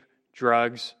 sleep,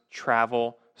 drugs,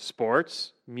 travel,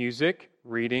 sports, music,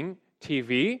 reading,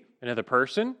 TV, another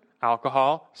person,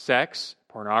 alcohol, sex,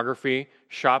 pornography,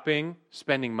 shopping,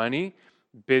 spending money,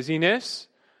 busyness.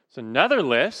 It's another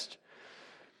list.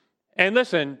 And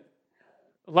listen,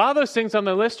 a lot of those things on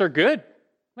the list are good,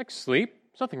 like sleep.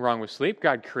 There's nothing wrong with sleep.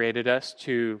 God created us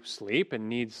to sleep and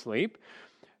need sleep.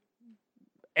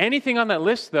 Anything on that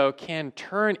list, though, can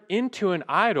turn into an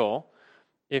idol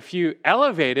if you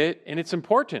elevate it in its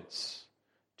importance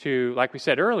to, like we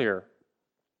said earlier,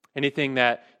 anything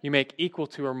that you make equal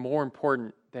to or more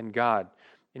important than God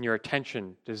in your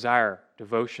attention, desire,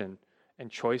 devotion, and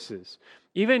choices.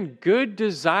 Even good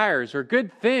desires or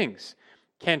good things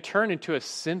can turn into a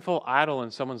sinful idol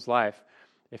in someone's life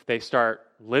if they start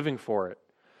living for it.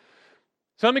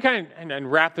 So let me kind of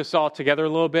and wrap this all together a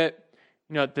little bit.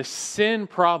 You know, the sin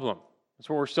problem, that's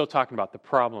what we're still talking about, the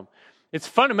problem. It's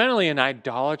fundamentally an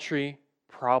idolatry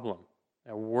problem,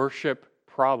 a worship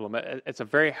problem. It's a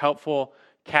very helpful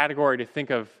category to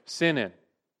think of sin in,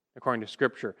 according to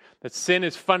Scripture. That sin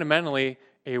is fundamentally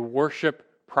a worship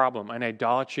problem, an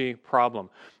idolatry problem.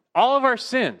 All of our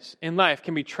sins in life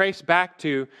can be traced back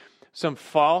to some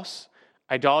false,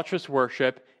 idolatrous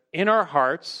worship in our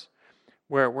hearts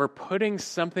where we're putting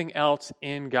something else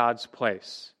in God's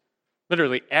place.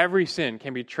 Literally, every sin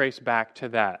can be traced back to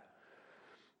that.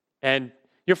 And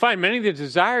you'll find many of the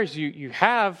desires you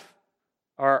have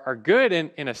are good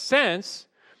in a sense,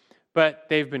 but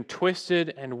they've been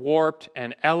twisted and warped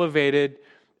and elevated,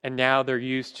 and now they're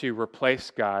used to replace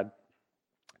God.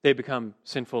 They become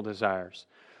sinful desires.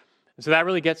 And so that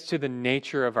really gets to the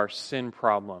nature of our sin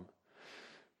problem.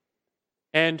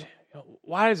 And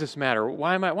why does this matter?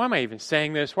 Why am I even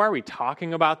saying this? Why are we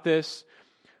talking about this?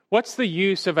 What's the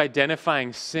use of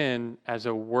identifying sin as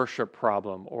a worship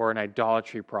problem or an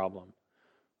idolatry problem?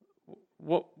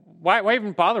 Why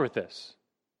even bother with this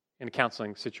in a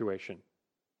counseling situation?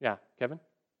 Yeah, Kevin?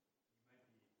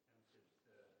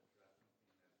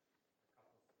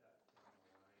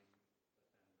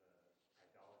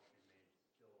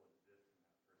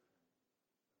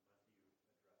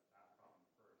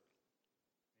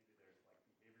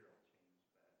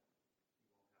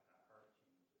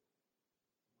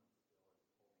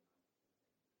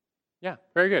 Yeah,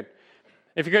 very good.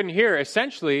 If you couldn't hear,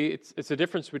 essentially, it's a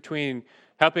difference between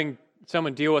helping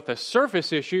someone deal with a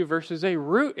surface issue versus a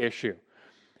root issue.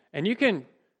 And you can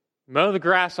mow the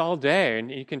grass all day, and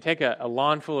you can take a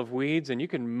lawn full of weeds, and you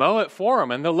can mow it for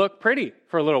them, and they'll look pretty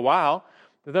for a little while,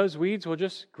 but those weeds will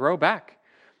just grow back.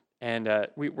 And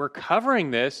we're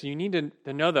covering this. You need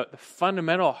to know the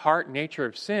fundamental heart nature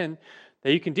of sin,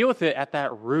 that you can deal with it at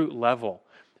that root level.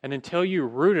 And until you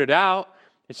root it out,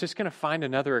 it's just going to find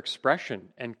another expression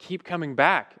and keep coming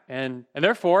back. And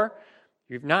therefore,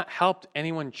 you've not helped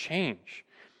anyone change.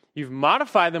 You've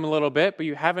modified them a little bit, but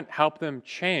you haven't helped them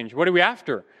change. What are we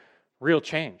after? Real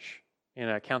change in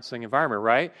a counseling environment,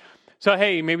 right? So,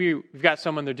 hey, maybe you've got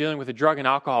someone, they're dealing with a drug and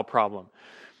alcohol problem.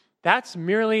 That's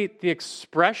merely the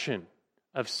expression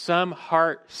of some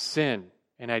heart sin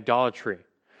and idolatry.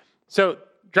 So,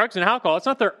 drugs and alcohol, it's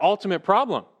not their ultimate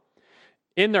problem.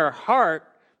 In their heart,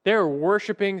 they're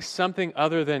worshiping something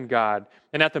other than God.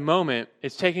 And at the moment,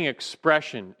 it's taking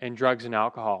expression in drugs and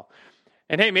alcohol.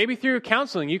 And hey, maybe through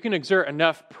counseling, you can exert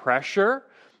enough pressure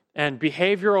and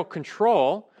behavioral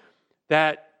control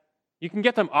that you can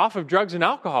get them off of drugs and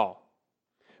alcohol.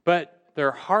 But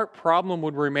their heart problem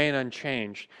would remain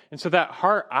unchanged. And so that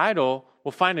heart idol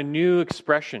will find a new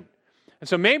expression. And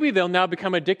so maybe they'll now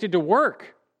become addicted to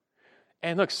work.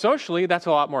 And look, socially, that's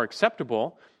a lot more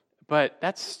acceptable. But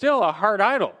that's still a heart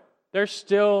idol. They're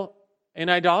still in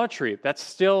idolatry. That's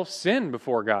still sin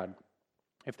before God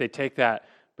if they take that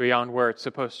beyond where it's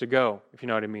supposed to go, if you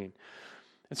know what I mean.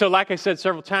 And so, like I said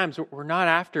several times, we're not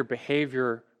after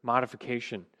behavior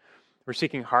modification. We're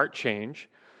seeking heart change.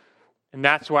 And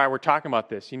that's why we're talking about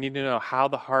this. You need to know how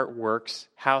the heart works,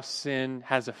 how sin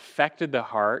has affected the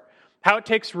heart, how it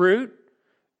takes root,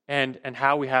 and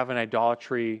how we have an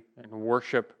idolatry and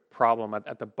worship problem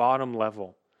at the bottom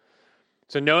level.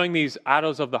 So knowing these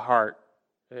idols of the heart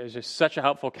is just such a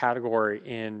helpful category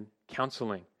in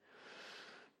counseling.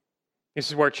 This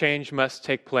is where change must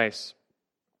take place.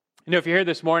 If you're here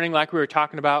this morning, like we were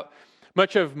talking about,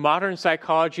 much of modern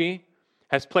psychology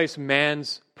has placed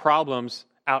man's problems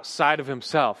outside of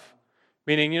himself.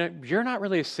 Meaning, you're not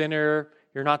really a sinner,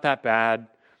 you're not that bad,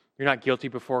 you're not guilty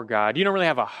before God. You don't really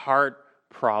have a heart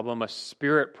problem, a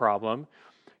spirit problem.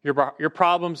 Your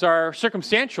problems are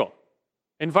circumstantial,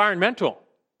 environmental.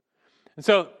 And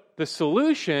so the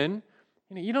solution,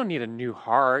 you don't need a new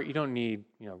heart, you don't need,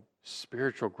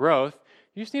 spiritual growth.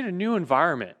 You just need a new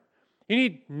environment. You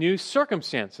need new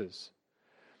circumstances.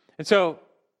 And so,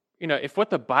 if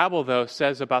what the Bible, though,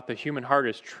 says about the human heart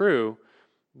is true,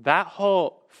 that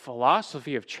whole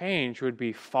philosophy of change would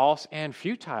be false and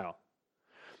futile.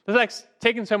 It's like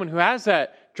taking someone who has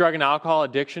that drug and alcohol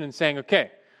addiction and saying,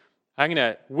 okay, I'm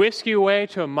going to whisk you away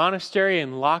to a monastery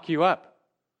and lock you up.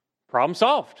 Problem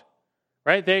solved,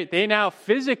 right? They now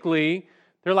physically,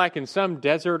 they're like in some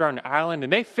desert or an island,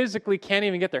 and they physically can't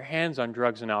even get their hands on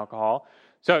drugs and alcohol.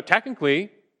 So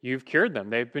technically, you've cured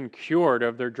them. They've been cured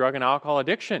of their drug and alcohol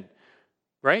addiction,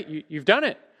 right? You've done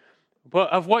it. But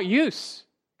of what use?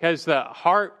 Because the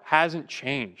heart hasn't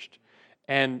changed.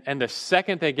 And the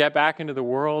second they get back into the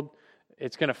world,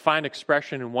 it's going to find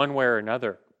expression in one way or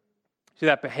another. See,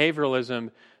 that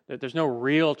behavioralism, that there's no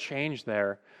real change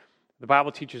there. The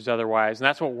Bible teaches otherwise, and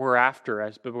that's what we're after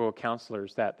as biblical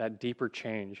counselors, that deeper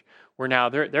change. Where now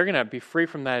they're going to be free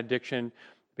from that addiction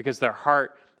because their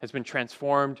heart has been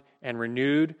transformed and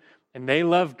renewed, and they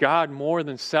love God more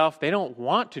than self. They don't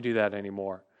want to do that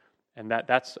anymore, and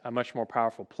that's a much more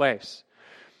powerful place.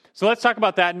 So let's talk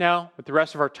about that now with the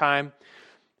rest of our time.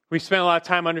 We spent a lot of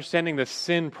time understanding the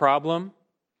sin problem,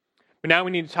 but now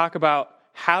we need to talk about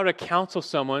how to counsel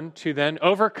someone to then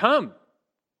overcome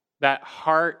that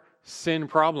heart sin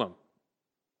problem.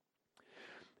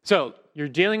 So you're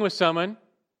dealing with someone,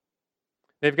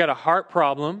 they've got a heart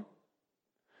problem.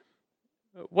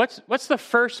 What's the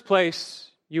first place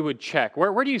you would check?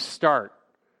 Where do you start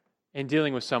in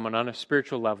dealing with someone on a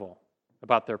spiritual level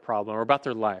about their problem or about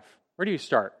their life? Where do you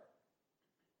start?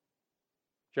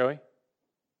 Joey?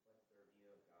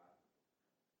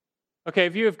 Okay,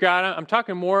 view of God. I'm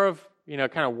talking more of,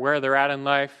 kind of where they're at in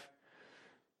life.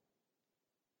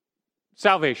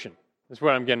 Salvation is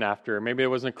what I'm getting after. Maybe it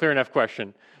wasn't a clear enough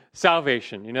question.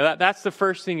 Salvation, that's the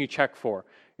first thing you check for.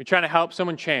 You're trying to help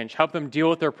someone change, help them deal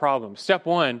with their problems. Step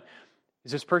one,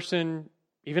 is this person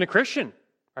even a Christian?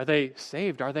 Are they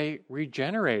saved? Are they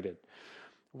regenerated?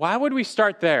 Why would we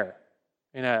start there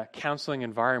in a counseling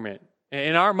environment?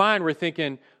 In our mind, we're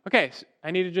thinking, okay,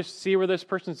 I need to just see where this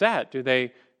person's at. Do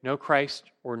they know Christ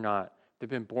or not? They've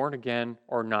been born again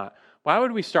or not? Why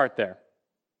would we start there?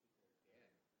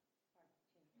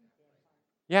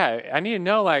 Yeah, I need to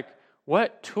know,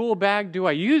 what tool bag do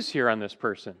I use here on this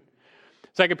person?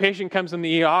 It's like a patient comes in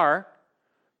the ER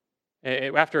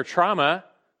after a trauma.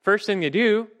 First thing they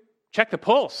do, check the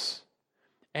pulse.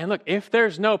 And look, if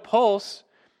there's no pulse,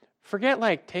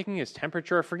 forget taking his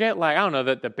temperature, forget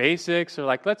the basics, or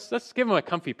let's give him a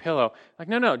comfy pillow.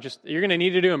 No, just you're going to need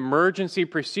to do emergency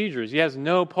procedures. He has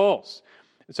no pulse.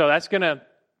 So that's going to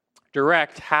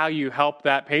direct how you help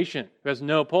that patient who has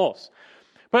no pulse.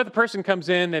 But if the person comes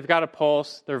in, they've got a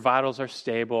pulse, their vitals are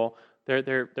stable,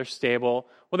 they're stable,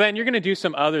 well then you're going to do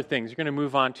some other things. You're going to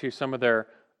move on to some of their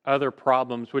other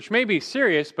problems, which may be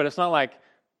serious, but it's not like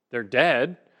they're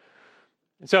dead.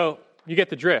 And so you get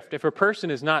the drift. If a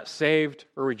person is not saved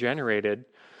or regenerated,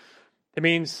 it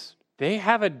means they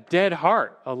have a dead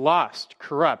heart, a lost,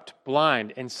 corrupt,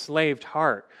 blind, enslaved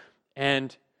heart.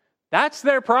 And that's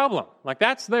their problem.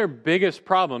 That's their biggest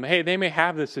problem. Hey, they may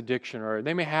have this addiction or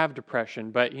they may have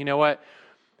depression, but you know what?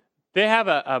 They have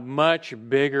a much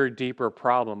bigger, deeper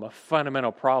problem, a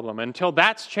fundamental problem. Until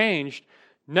that's changed,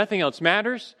 nothing else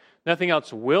matters. Nothing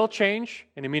else will change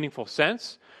in a meaningful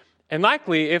sense. And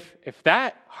likely, if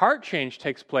that heart change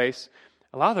takes place,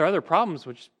 a lot of their other problems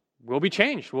will be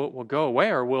changed, will go away,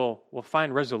 or will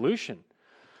find resolution.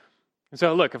 And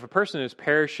so look, if a person is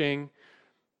perishing,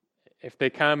 if they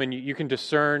come and you can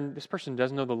discern this person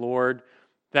doesn't know the Lord,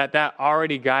 that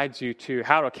already guides you to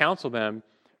how to counsel them.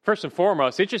 First and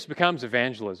foremost, it just becomes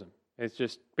evangelism. It's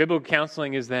just, biblical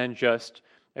counseling is then just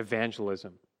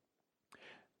evangelism.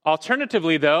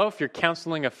 Alternatively, though, if you're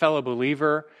counseling a fellow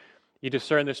believer, you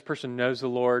discern this person knows the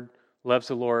Lord, loves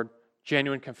the Lord,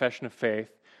 genuine confession of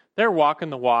faith. They're walking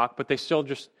the walk, but they still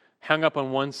just hung up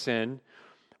on one sin.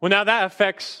 Well, now that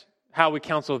affects how we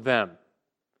counsel them.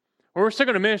 Well, we're still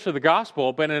going to minister the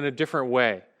gospel, but in a different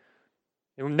way.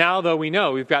 And now, though, we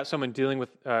know we've got someone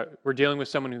we're dealing with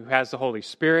someone who has the Holy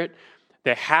Spirit.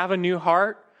 They have a new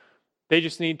heart. They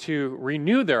just need to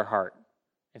renew their heart.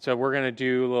 And so we're going to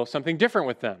do a little something different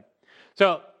with them.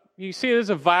 So you see, there's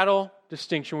a vital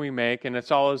distinction we make, and it's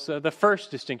always the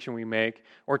first distinction we make,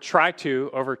 or try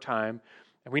to over time.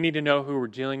 And we need to know who we're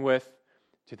dealing with.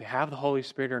 Do they have the Holy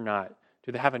Spirit or not?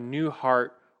 Do they have a new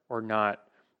heart or not?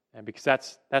 And because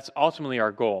that's ultimately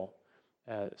our goal,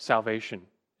 salvation.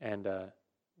 And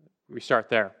we start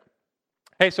there.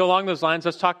 Hey, so along those lines,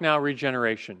 let's talk now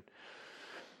regeneration.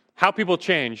 How people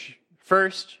change.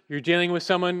 First, you're dealing with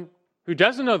someone who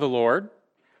doesn't know the Lord.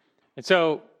 And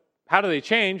so, how do they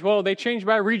change? Well, they change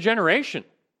by regeneration.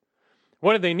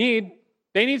 What do they need?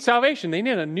 They need salvation. They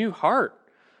need a new heart.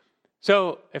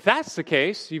 So, if that's the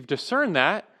case, you've discerned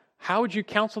that, how would you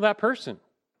counsel that person?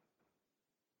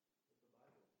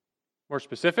 More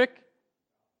specific?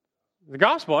 The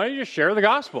gospel. Why don't you just share the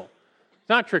gospel? It's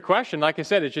not a trick question. Like I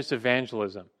said, it's just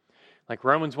evangelism. Like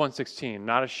Romans 1:16,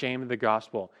 not ashamed of the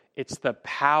gospel. It's the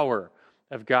power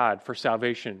of God for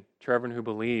salvation to everyone who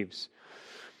believes.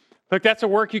 Look, that's a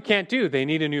work you can't do. They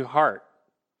need a new heart.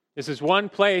 This is one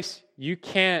place you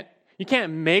can't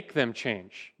make them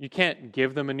change. You can't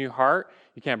give them a new heart.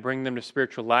 You can't bring them to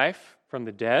spiritual life from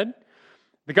the dead.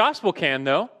 The gospel can,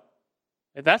 though.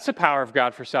 That's the power of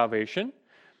God for salvation.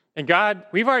 And God,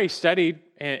 we've already studied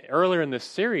earlier in this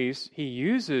series, He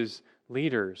uses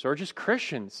leaders or just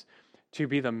Christians to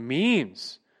be the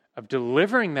means of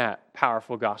delivering that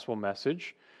powerful gospel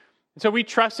message. And so we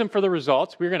trust Him for the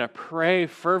results. We're going to pray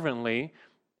fervently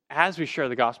as we share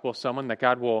the gospel with someone that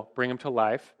God will bring them to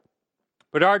life.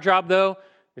 But our job, though,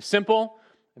 is simple: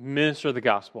 minister the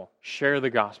gospel, share the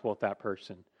gospel with that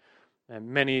person. And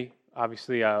many,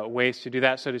 obviously, ways to do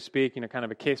that, so to speak, kind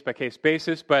of a case-by-case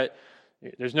basis, but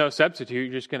there's no substitute.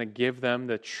 You're just going to give them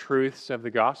the truths of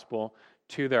the gospel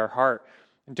to their heart.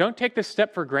 And don't take this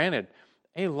step for granted.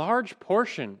 A large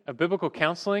portion of biblical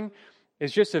counseling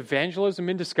is just evangelism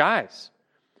in disguise.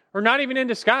 Or not even in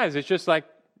disguise. It's just like,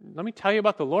 let me tell you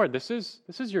about the Lord. This is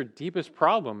your deepest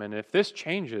problem. And if this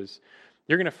changes,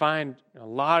 you're going to find a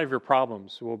lot of your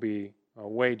problems will be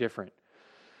way different.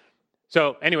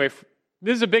 So anyway,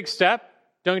 this is a big step.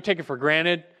 Don't take it for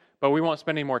granted, but we won't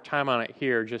spend any more time on it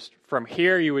here. Just from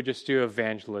here, you would just do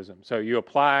evangelism. So you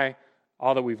apply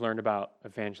all that we've learned about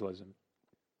evangelism.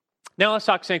 Now let's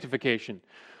talk sanctification.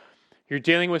 You're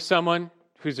dealing with someone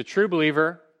who's a true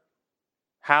believer.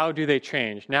 How do they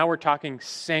change? Now we're talking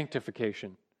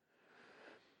sanctification.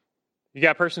 You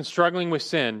got a person struggling with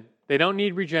sin. They don't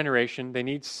need regeneration. They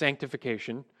need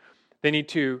sanctification. They need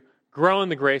to grow in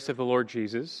the grace of the Lord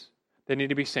Jesus. They need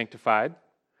to be sanctified.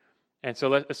 And so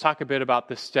let's talk a bit about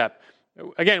this step.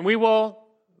 Again, we will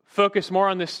focus more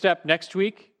on this step next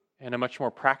week in a much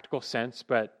more practical sense,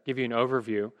 but give you an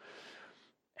overview.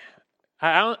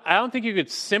 I don't think you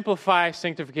could simplify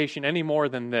sanctification any more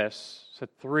than this. So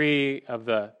 3 of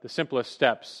the simplest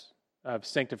steps of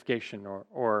sanctification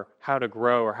or how to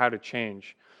grow or how to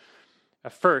change.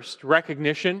 First,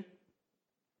 recognition.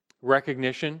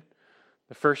 Recognition,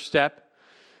 the first step.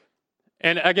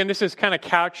 And again, this is kind of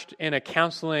couched in a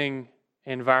counseling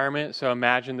environment. So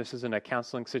imagine this is in a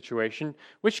counseling situation,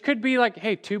 which could be like,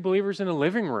 hey, 2 believers in a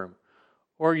living room.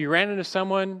 Or you ran into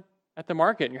someone at the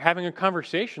market and you're having a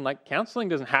conversation. Like, counseling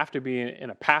doesn't have to be in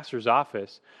a pastor's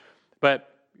office.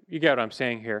 But you get what I'm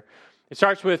saying here. It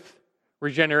starts with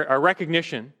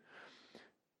recognition.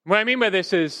 What I mean by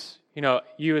this is,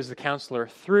 you as the counselor,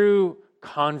 through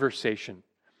conversation,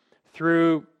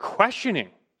 through questioning,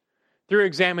 through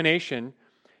examination,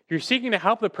 you're seeking to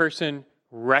help the person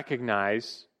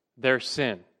recognize their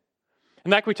sin.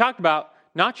 And like we talked about,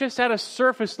 not just at a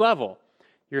surface level,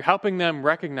 you're helping them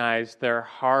recognize their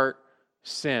heart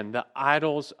sin, the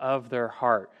idols of their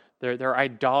heart, their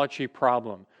idolatry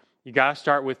problem. You got to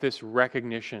start with this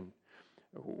recognition.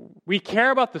 We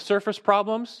care about the surface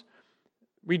problems.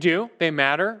 We do. They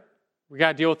matter. We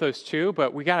got to deal with those too,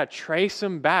 but we got to trace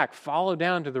them back, follow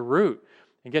down to the root,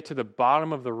 and get to the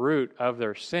bottom of the root of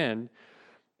their sin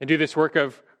and do this work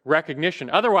of recognition.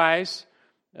 Otherwise,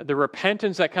 the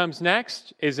repentance that comes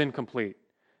next is incomplete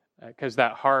because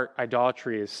that heart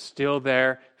idolatry is still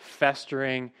there,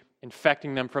 festering,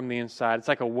 infecting them from the inside. It's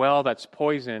like a well that's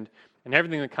poisoned, and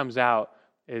everything that comes out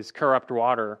is corrupt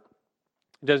water.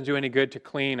 It doesn't do any good to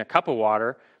clean a cup of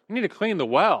water. You need to clean the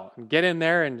well and get in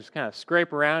there and just kind of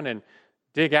scrape around and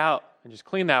dig out and just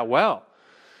clean that well.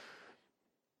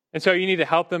 And so you need to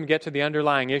help them get to the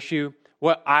underlying issue.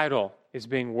 What idol is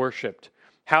being worshipped?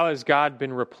 How has God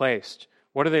been replaced?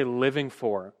 What are they living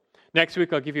for? Next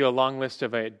week, I'll give you a long list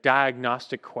of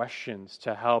diagnostic questions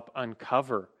to help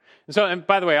uncover. And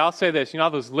by the way, I'll say this, all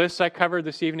those lists I covered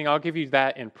this evening, I'll give you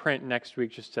that in print next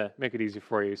week just to make it easy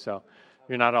for you so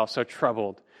you're not all so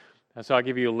troubled. And so I'll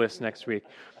give you a list next week.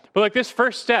 But like this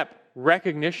first step,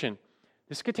 recognition,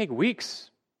 this could take weeks.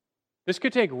 This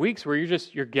could take weeks where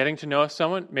you're getting to know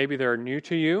someone. Maybe they're new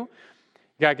to you. You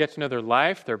got to get to know their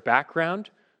life, their background,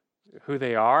 who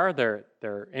they are,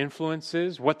 their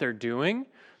influences, what they're doing.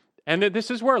 And this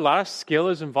is where a lot of skill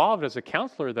is involved as a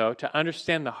counselor, though, to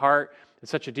understand the heart at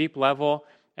such a deep level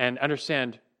and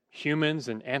understand humans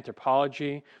and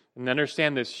anthropology and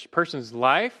understand this person's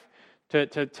life,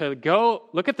 to go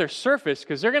look at their surface,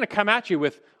 because they're going to come at you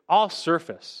with all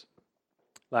surface.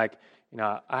 Like,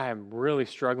 I am really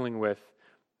struggling with,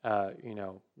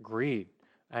 greed.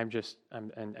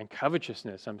 And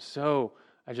covetousness.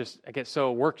 I get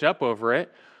so worked up over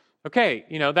it. Okay,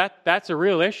 that's a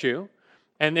real issue.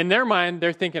 And in their mind,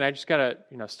 they're thinking, I just got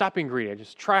to, stop being greedy. I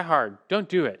just try hard. Don't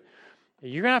do it.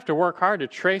 You're going to have to work hard to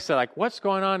trace it, like what's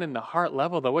going on in the heart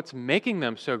level, though, what's making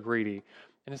them so greedy.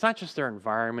 And it's not just their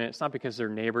environment. It's not because their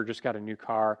neighbor just got a new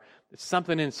car. It's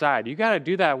something inside. You got to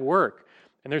do that work.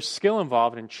 And there's skill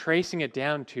involved in tracing it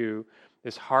down to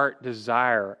this heart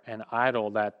desire and idol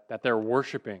that they're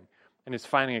worshiping. And it's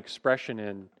finding expression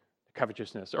in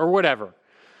covetousness or whatever.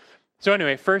 So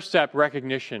anyway, first step,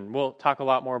 recognition. We'll talk a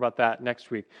lot more about that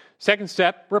next week. Second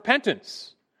step,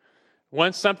 repentance.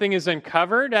 Once something is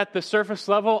uncovered at the surface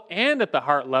level and at the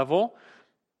heart level,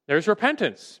 there's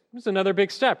repentance. This is another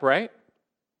big step, right?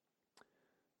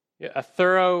 A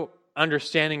thorough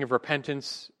understanding of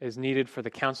repentance is needed for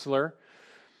the counselor.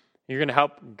 You're going to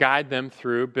help guide them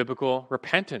through biblical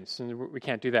repentance. And we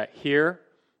can't do that here.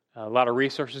 A lot of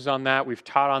resources on that. We've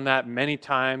taught on that many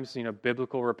times,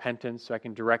 biblical repentance, so I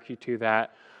can direct you to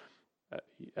that.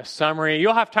 A summary.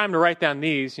 You'll have time to write down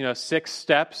these, 6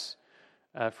 steps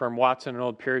from Watson, an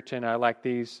old Puritan. I like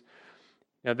these.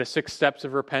 The 6 steps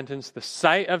of repentance. The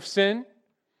sight of sin,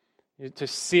 to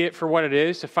see it for what it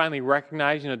is, to finally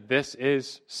recognize, this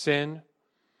is sin.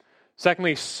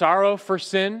 Secondly, sorrow for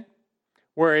sin,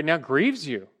 where it now grieves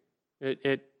you.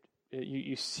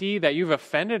 You see that you've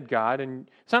offended God, and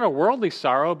it's not a worldly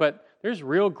sorrow, but there's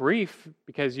real grief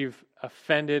because you've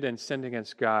offended and sinned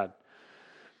against God.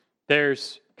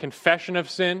 There's confession of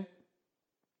sin,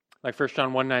 like 1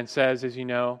 John 1:9 says, as you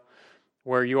know,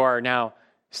 where you are now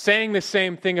saying the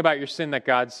same thing about your sin that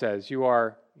God says. You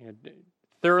are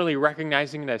thoroughly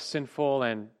recognizing it as sinful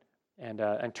and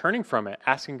turning from it,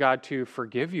 asking God to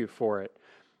forgive you for it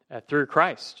through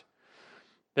Christ.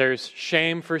 There's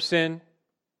shame for sin,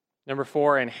 number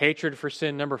 4, and hatred for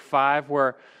sin, number 5,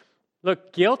 where,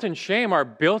 look, guilt and shame are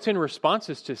built-in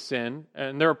responses to sin,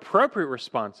 and they're appropriate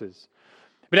responses.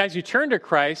 But as you turn to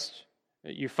Christ,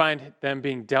 you find them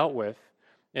being dealt with.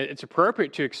 It's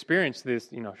appropriate to experience this,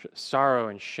 sorrow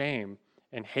and shame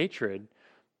and hatred.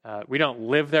 We don't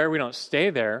live there, we don't stay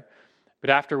there, but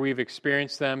after we've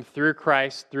experienced them through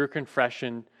Christ, through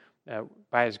confession,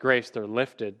 by His grace, they're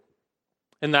lifted.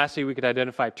 And lastly, we could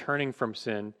identify turning from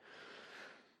sin,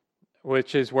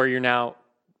 which is where you're now,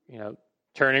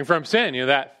 turning from sin.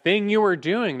 That thing you were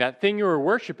doing, that thing you were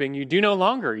worshiping, you do no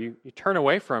longer. You turn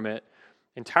away from it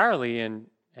entirely and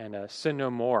sin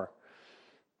no more.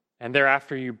 And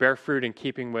thereafter, you bear fruit in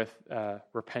keeping with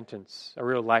repentance. A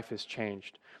real life is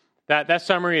changed. That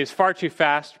summary is far too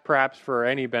fast, perhaps, for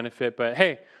any benefit. But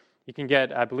hey, you can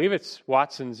get, I believe it's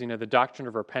Watson's, The Doctrine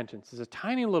of Repentance. It's a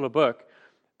tiny little book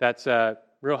that's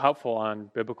real helpful on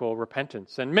biblical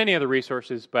repentance, and many other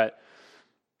resources, but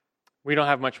we don't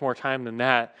have much more time than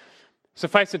that.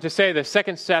 Suffice it to say, the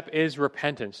second step is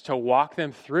repentance, to walk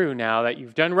them through now that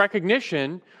you've done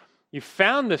recognition, you've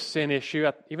found the sin issue,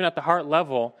 even at the heart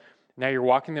level, now you're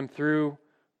walking them through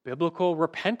biblical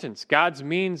repentance, God's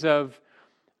means of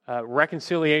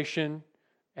reconciliation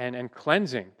and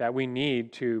cleansing that we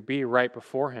need to be right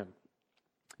before Him.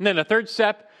 And then the third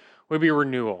step would be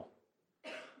renewal.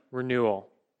 Renewal.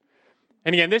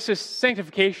 And again, this is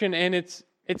sanctification in its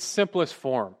simplest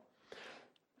form.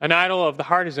 An idol of the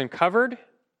heart is uncovered.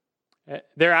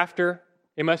 Thereafter,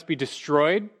 it must be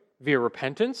destroyed via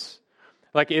repentance.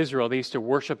 Like Israel, they used to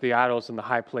worship the idols in the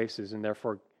high places, and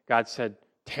therefore God said,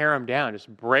 tear them down, just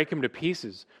break them to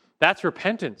pieces. That's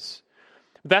repentance.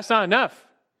 But that's not enough,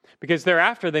 because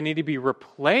thereafter they need to be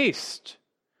replaced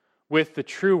with the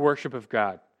true worship of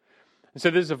God. And so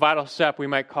this is a vital step we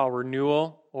might call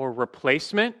renewal or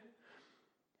replacement.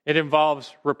 It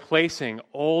involves replacing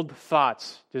old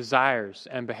thoughts, desires,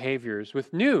 and behaviors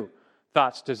with new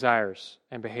thoughts, desires,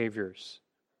 and behaviors.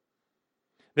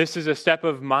 This is a step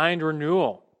of mind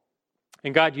renewal.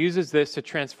 And God uses this to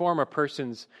transform a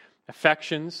person's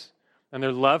affections and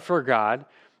their love for God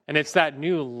And it's that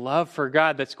new love for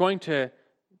God that's going to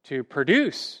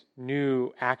produce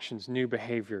new actions, new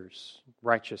behaviors,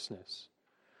 righteousness.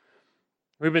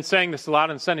 We've been saying this a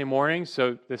lot on Sunday mornings,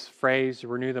 so this phrase,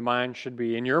 renew the mind, should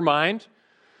be in your mind.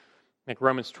 Like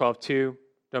Romans 12:2,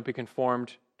 don't be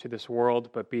conformed to this world,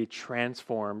 but be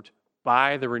transformed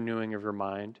by the renewing of your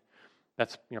mind.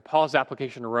 That's Paul's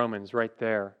application to Romans right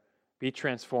there. Be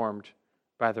transformed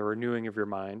by the renewing of your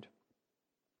mind.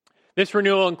 This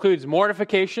renewal includes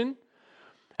mortification.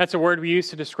 That's a word we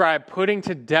use to describe putting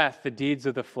to death the deeds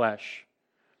of the flesh.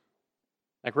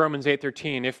 Like Romans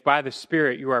 8:13, if by the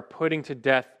Spirit you are putting to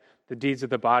death the deeds of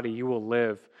the body, you will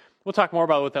live. We'll talk more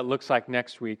about what that looks like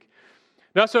next week.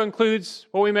 It also includes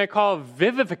what we may call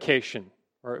vivification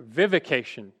or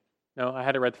vivication. No, I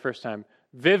had it right the first time.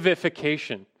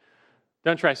 Vivification.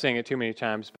 Don't try saying it too many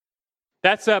times.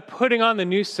 That's putting on the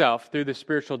new self through the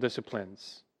spiritual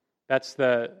disciplines. That's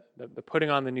the putting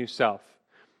on the new self.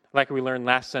 Like we learned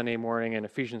last Sunday morning in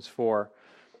Ephesians 4.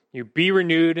 You be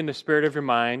renewed in the spirit of your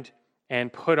mind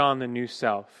and put on the new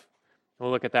self.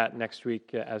 We'll look at that next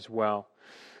week as well.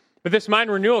 But this mind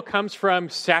renewal comes from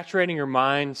saturating your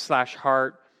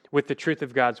mind/heart with the truth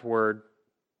of God's Word.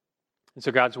 And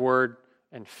so God's Word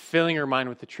and filling your mind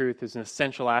with the truth is an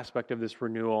essential aspect of this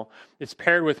renewal. It's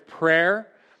paired with prayer,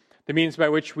 the means by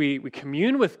which we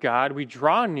commune with God, we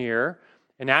draw near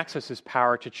and access His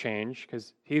power to change,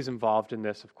 because He's involved in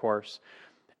this, of course.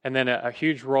 And then a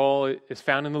huge role is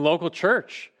found in the local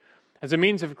church. As a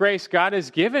means of grace, God is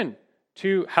given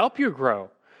to help you grow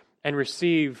and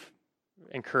receive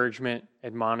encouragement,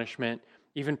 admonishment,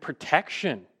 even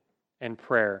protection and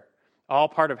prayer. All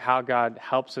part of how God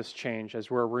helps us change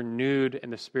as we're renewed in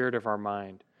the spirit of our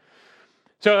mind.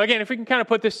 So again, if we can kind of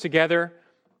put this together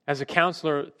as a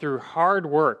counselor through hard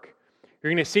work, you're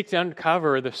going to seek to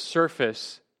uncover the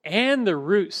surface and the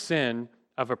root sin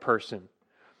of a person.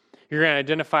 You're going to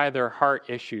identify their heart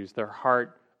issues, their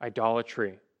heart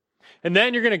idolatry. And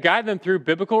then you're going to guide them through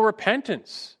biblical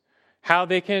repentance, how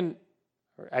they can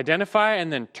identify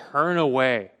and then turn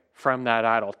away from that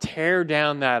idol, tear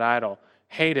down that idol,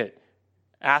 hate it,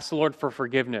 ask the Lord for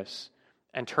forgiveness,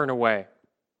 and turn away.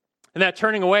 And that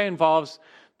turning away involves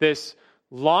this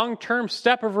long-term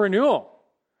step of renewal.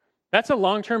 That's a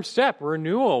long-term step,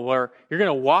 renewal, where you're going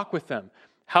to walk with them,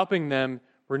 helping them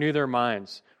renew their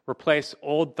minds, replace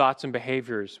old thoughts and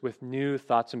behaviors with new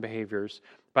thoughts and behaviors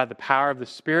by the power of the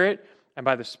Spirit and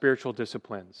by the spiritual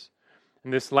disciplines.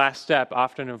 And this last step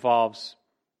often involves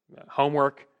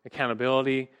homework,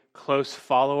 accountability, close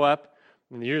follow-up.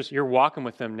 And you're walking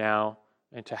with them now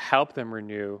and to help them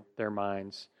renew their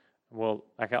minds. Well,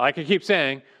 like I keep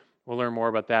saying, we'll learn more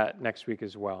about that next week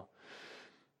as well.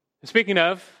 And speaking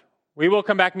of, we will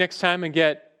come back next time and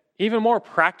get even more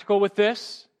practical with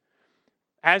this.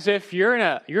 As if you're in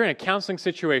a counseling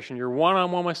situation, you're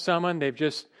one-on-one with someone, they've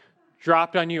just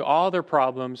dropped on you all their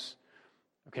problems.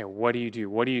 Okay, what do you do?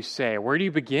 What do you say? Where do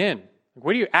you begin?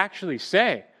 What do you actually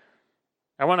say?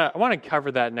 I want to cover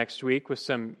that next week with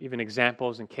some even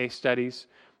examples and case studies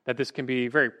that this can be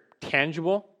very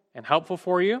tangible and helpful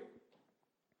for you.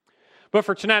 But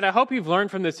for tonight, I hope you've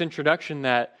learned from this introduction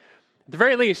that, at the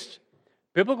very least,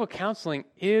 biblical counseling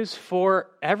is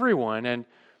for everyone, and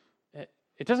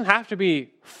it doesn't have to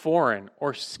be foreign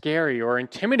or scary or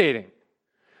intimidating.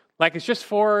 Like it's just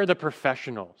for the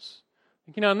professionals.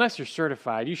 Unless you're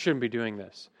certified, you shouldn't be doing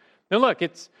this. Now look,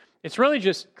 it's really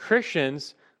just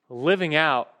Christians living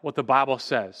out what the Bible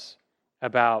says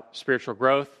about spiritual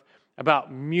growth, about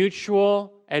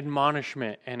mutual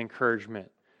admonishment and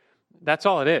encouragement. That's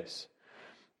all it is.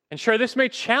 And sure, this may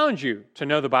challenge you to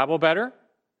know the Bible better,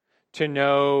 to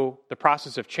know the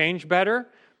process of change better,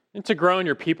 and to grow in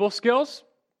your people skills.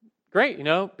 Great,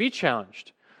 be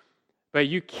challenged. But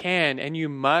you can and you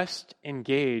must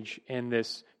engage in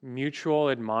this mutual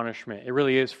admonishment. It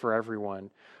really is for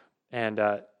everyone. And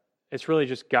it's really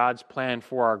just God's plan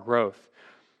for our growth.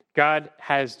 God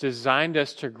has designed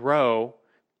us to grow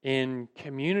in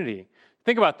community.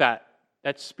 Think about that.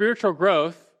 That spiritual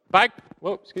growth, by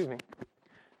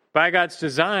God's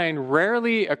design,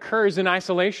 rarely occurs in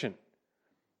isolation.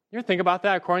 You ever think about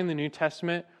that? According to the New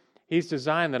Testament, He's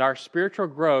designed that our spiritual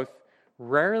growth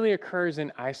rarely occurs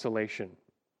in isolation.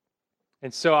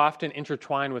 And so often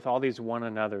intertwined with all these one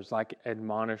another's, like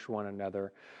admonish one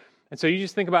another. And so you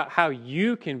just think about how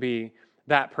you can be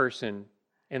that person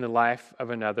in the life of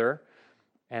another,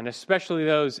 and especially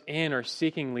those in or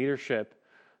seeking leadership.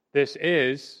 This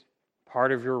is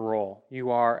part of your role.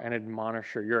 You are an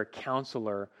admonisher. You're a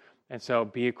counselor. And so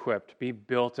be equipped, be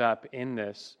built up in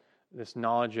this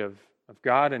knowledge of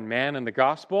God and man and the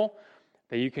gospel,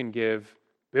 that you can give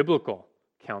biblical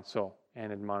counsel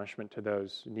and admonishment to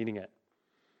those needing it.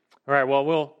 All right,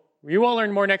 well, you will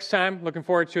learn more next time. Looking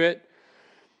forward to it.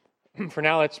 For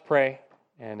now, let's pray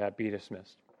and be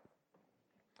dismissed.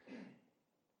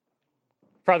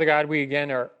 Father God, we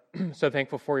again are so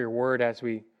thankful for your word as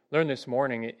we learned this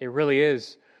morning. It really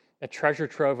is a treasure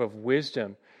trove of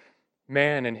wisdom.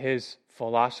 Man and his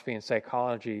philosophy and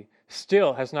psychology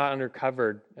still has not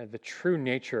uncovered the true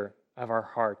nature of our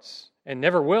hearts, and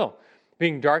never will,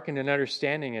 being darkened in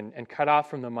understanding and cut off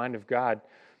from the mind of God.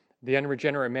 The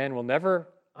unregenerate man will never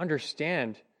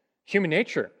understand human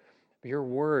nature. But your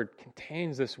word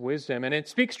contains this wisdom, and it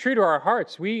speaks true to our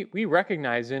hearts. We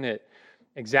recognize in it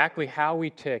exactly how we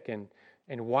tick and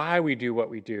why we do what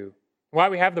we do, why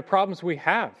we have the problems we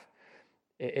have.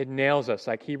 It nails us,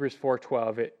 like Hebrews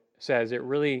 4:12. It says it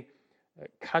really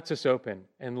cuts us open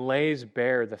and lays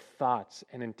bare the thoughts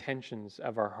and intentions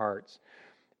of our hearts.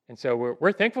 And so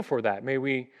we're thankful for that. May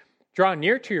we draw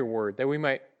near to your word that we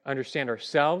might understand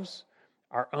ourselves,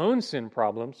 our own sin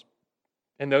problems,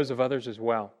 and those of others as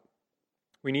well.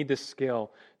 We need this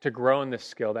skill to grow in this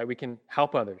skill, that we can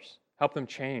help others, help them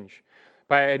change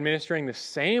by administering the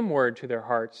same word to their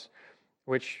hearts,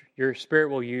 which your Spirit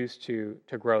will use to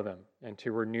grow them and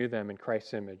to renew them in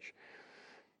Christ's image.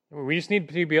 We just need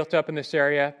to be built up in this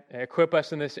area, equip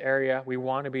us in this area. We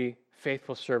want to be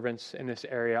faithful servants in this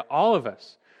area, all of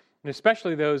us, and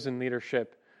especially those in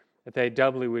leadership, that they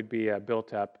doubly would be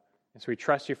built up. And so we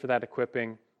trust you for that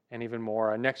equipping and even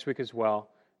more next week as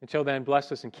well. Until then,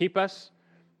 bless us and keep us,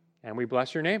 and we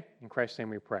bless your name. In Christ's name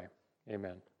we pray.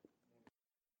 Amen.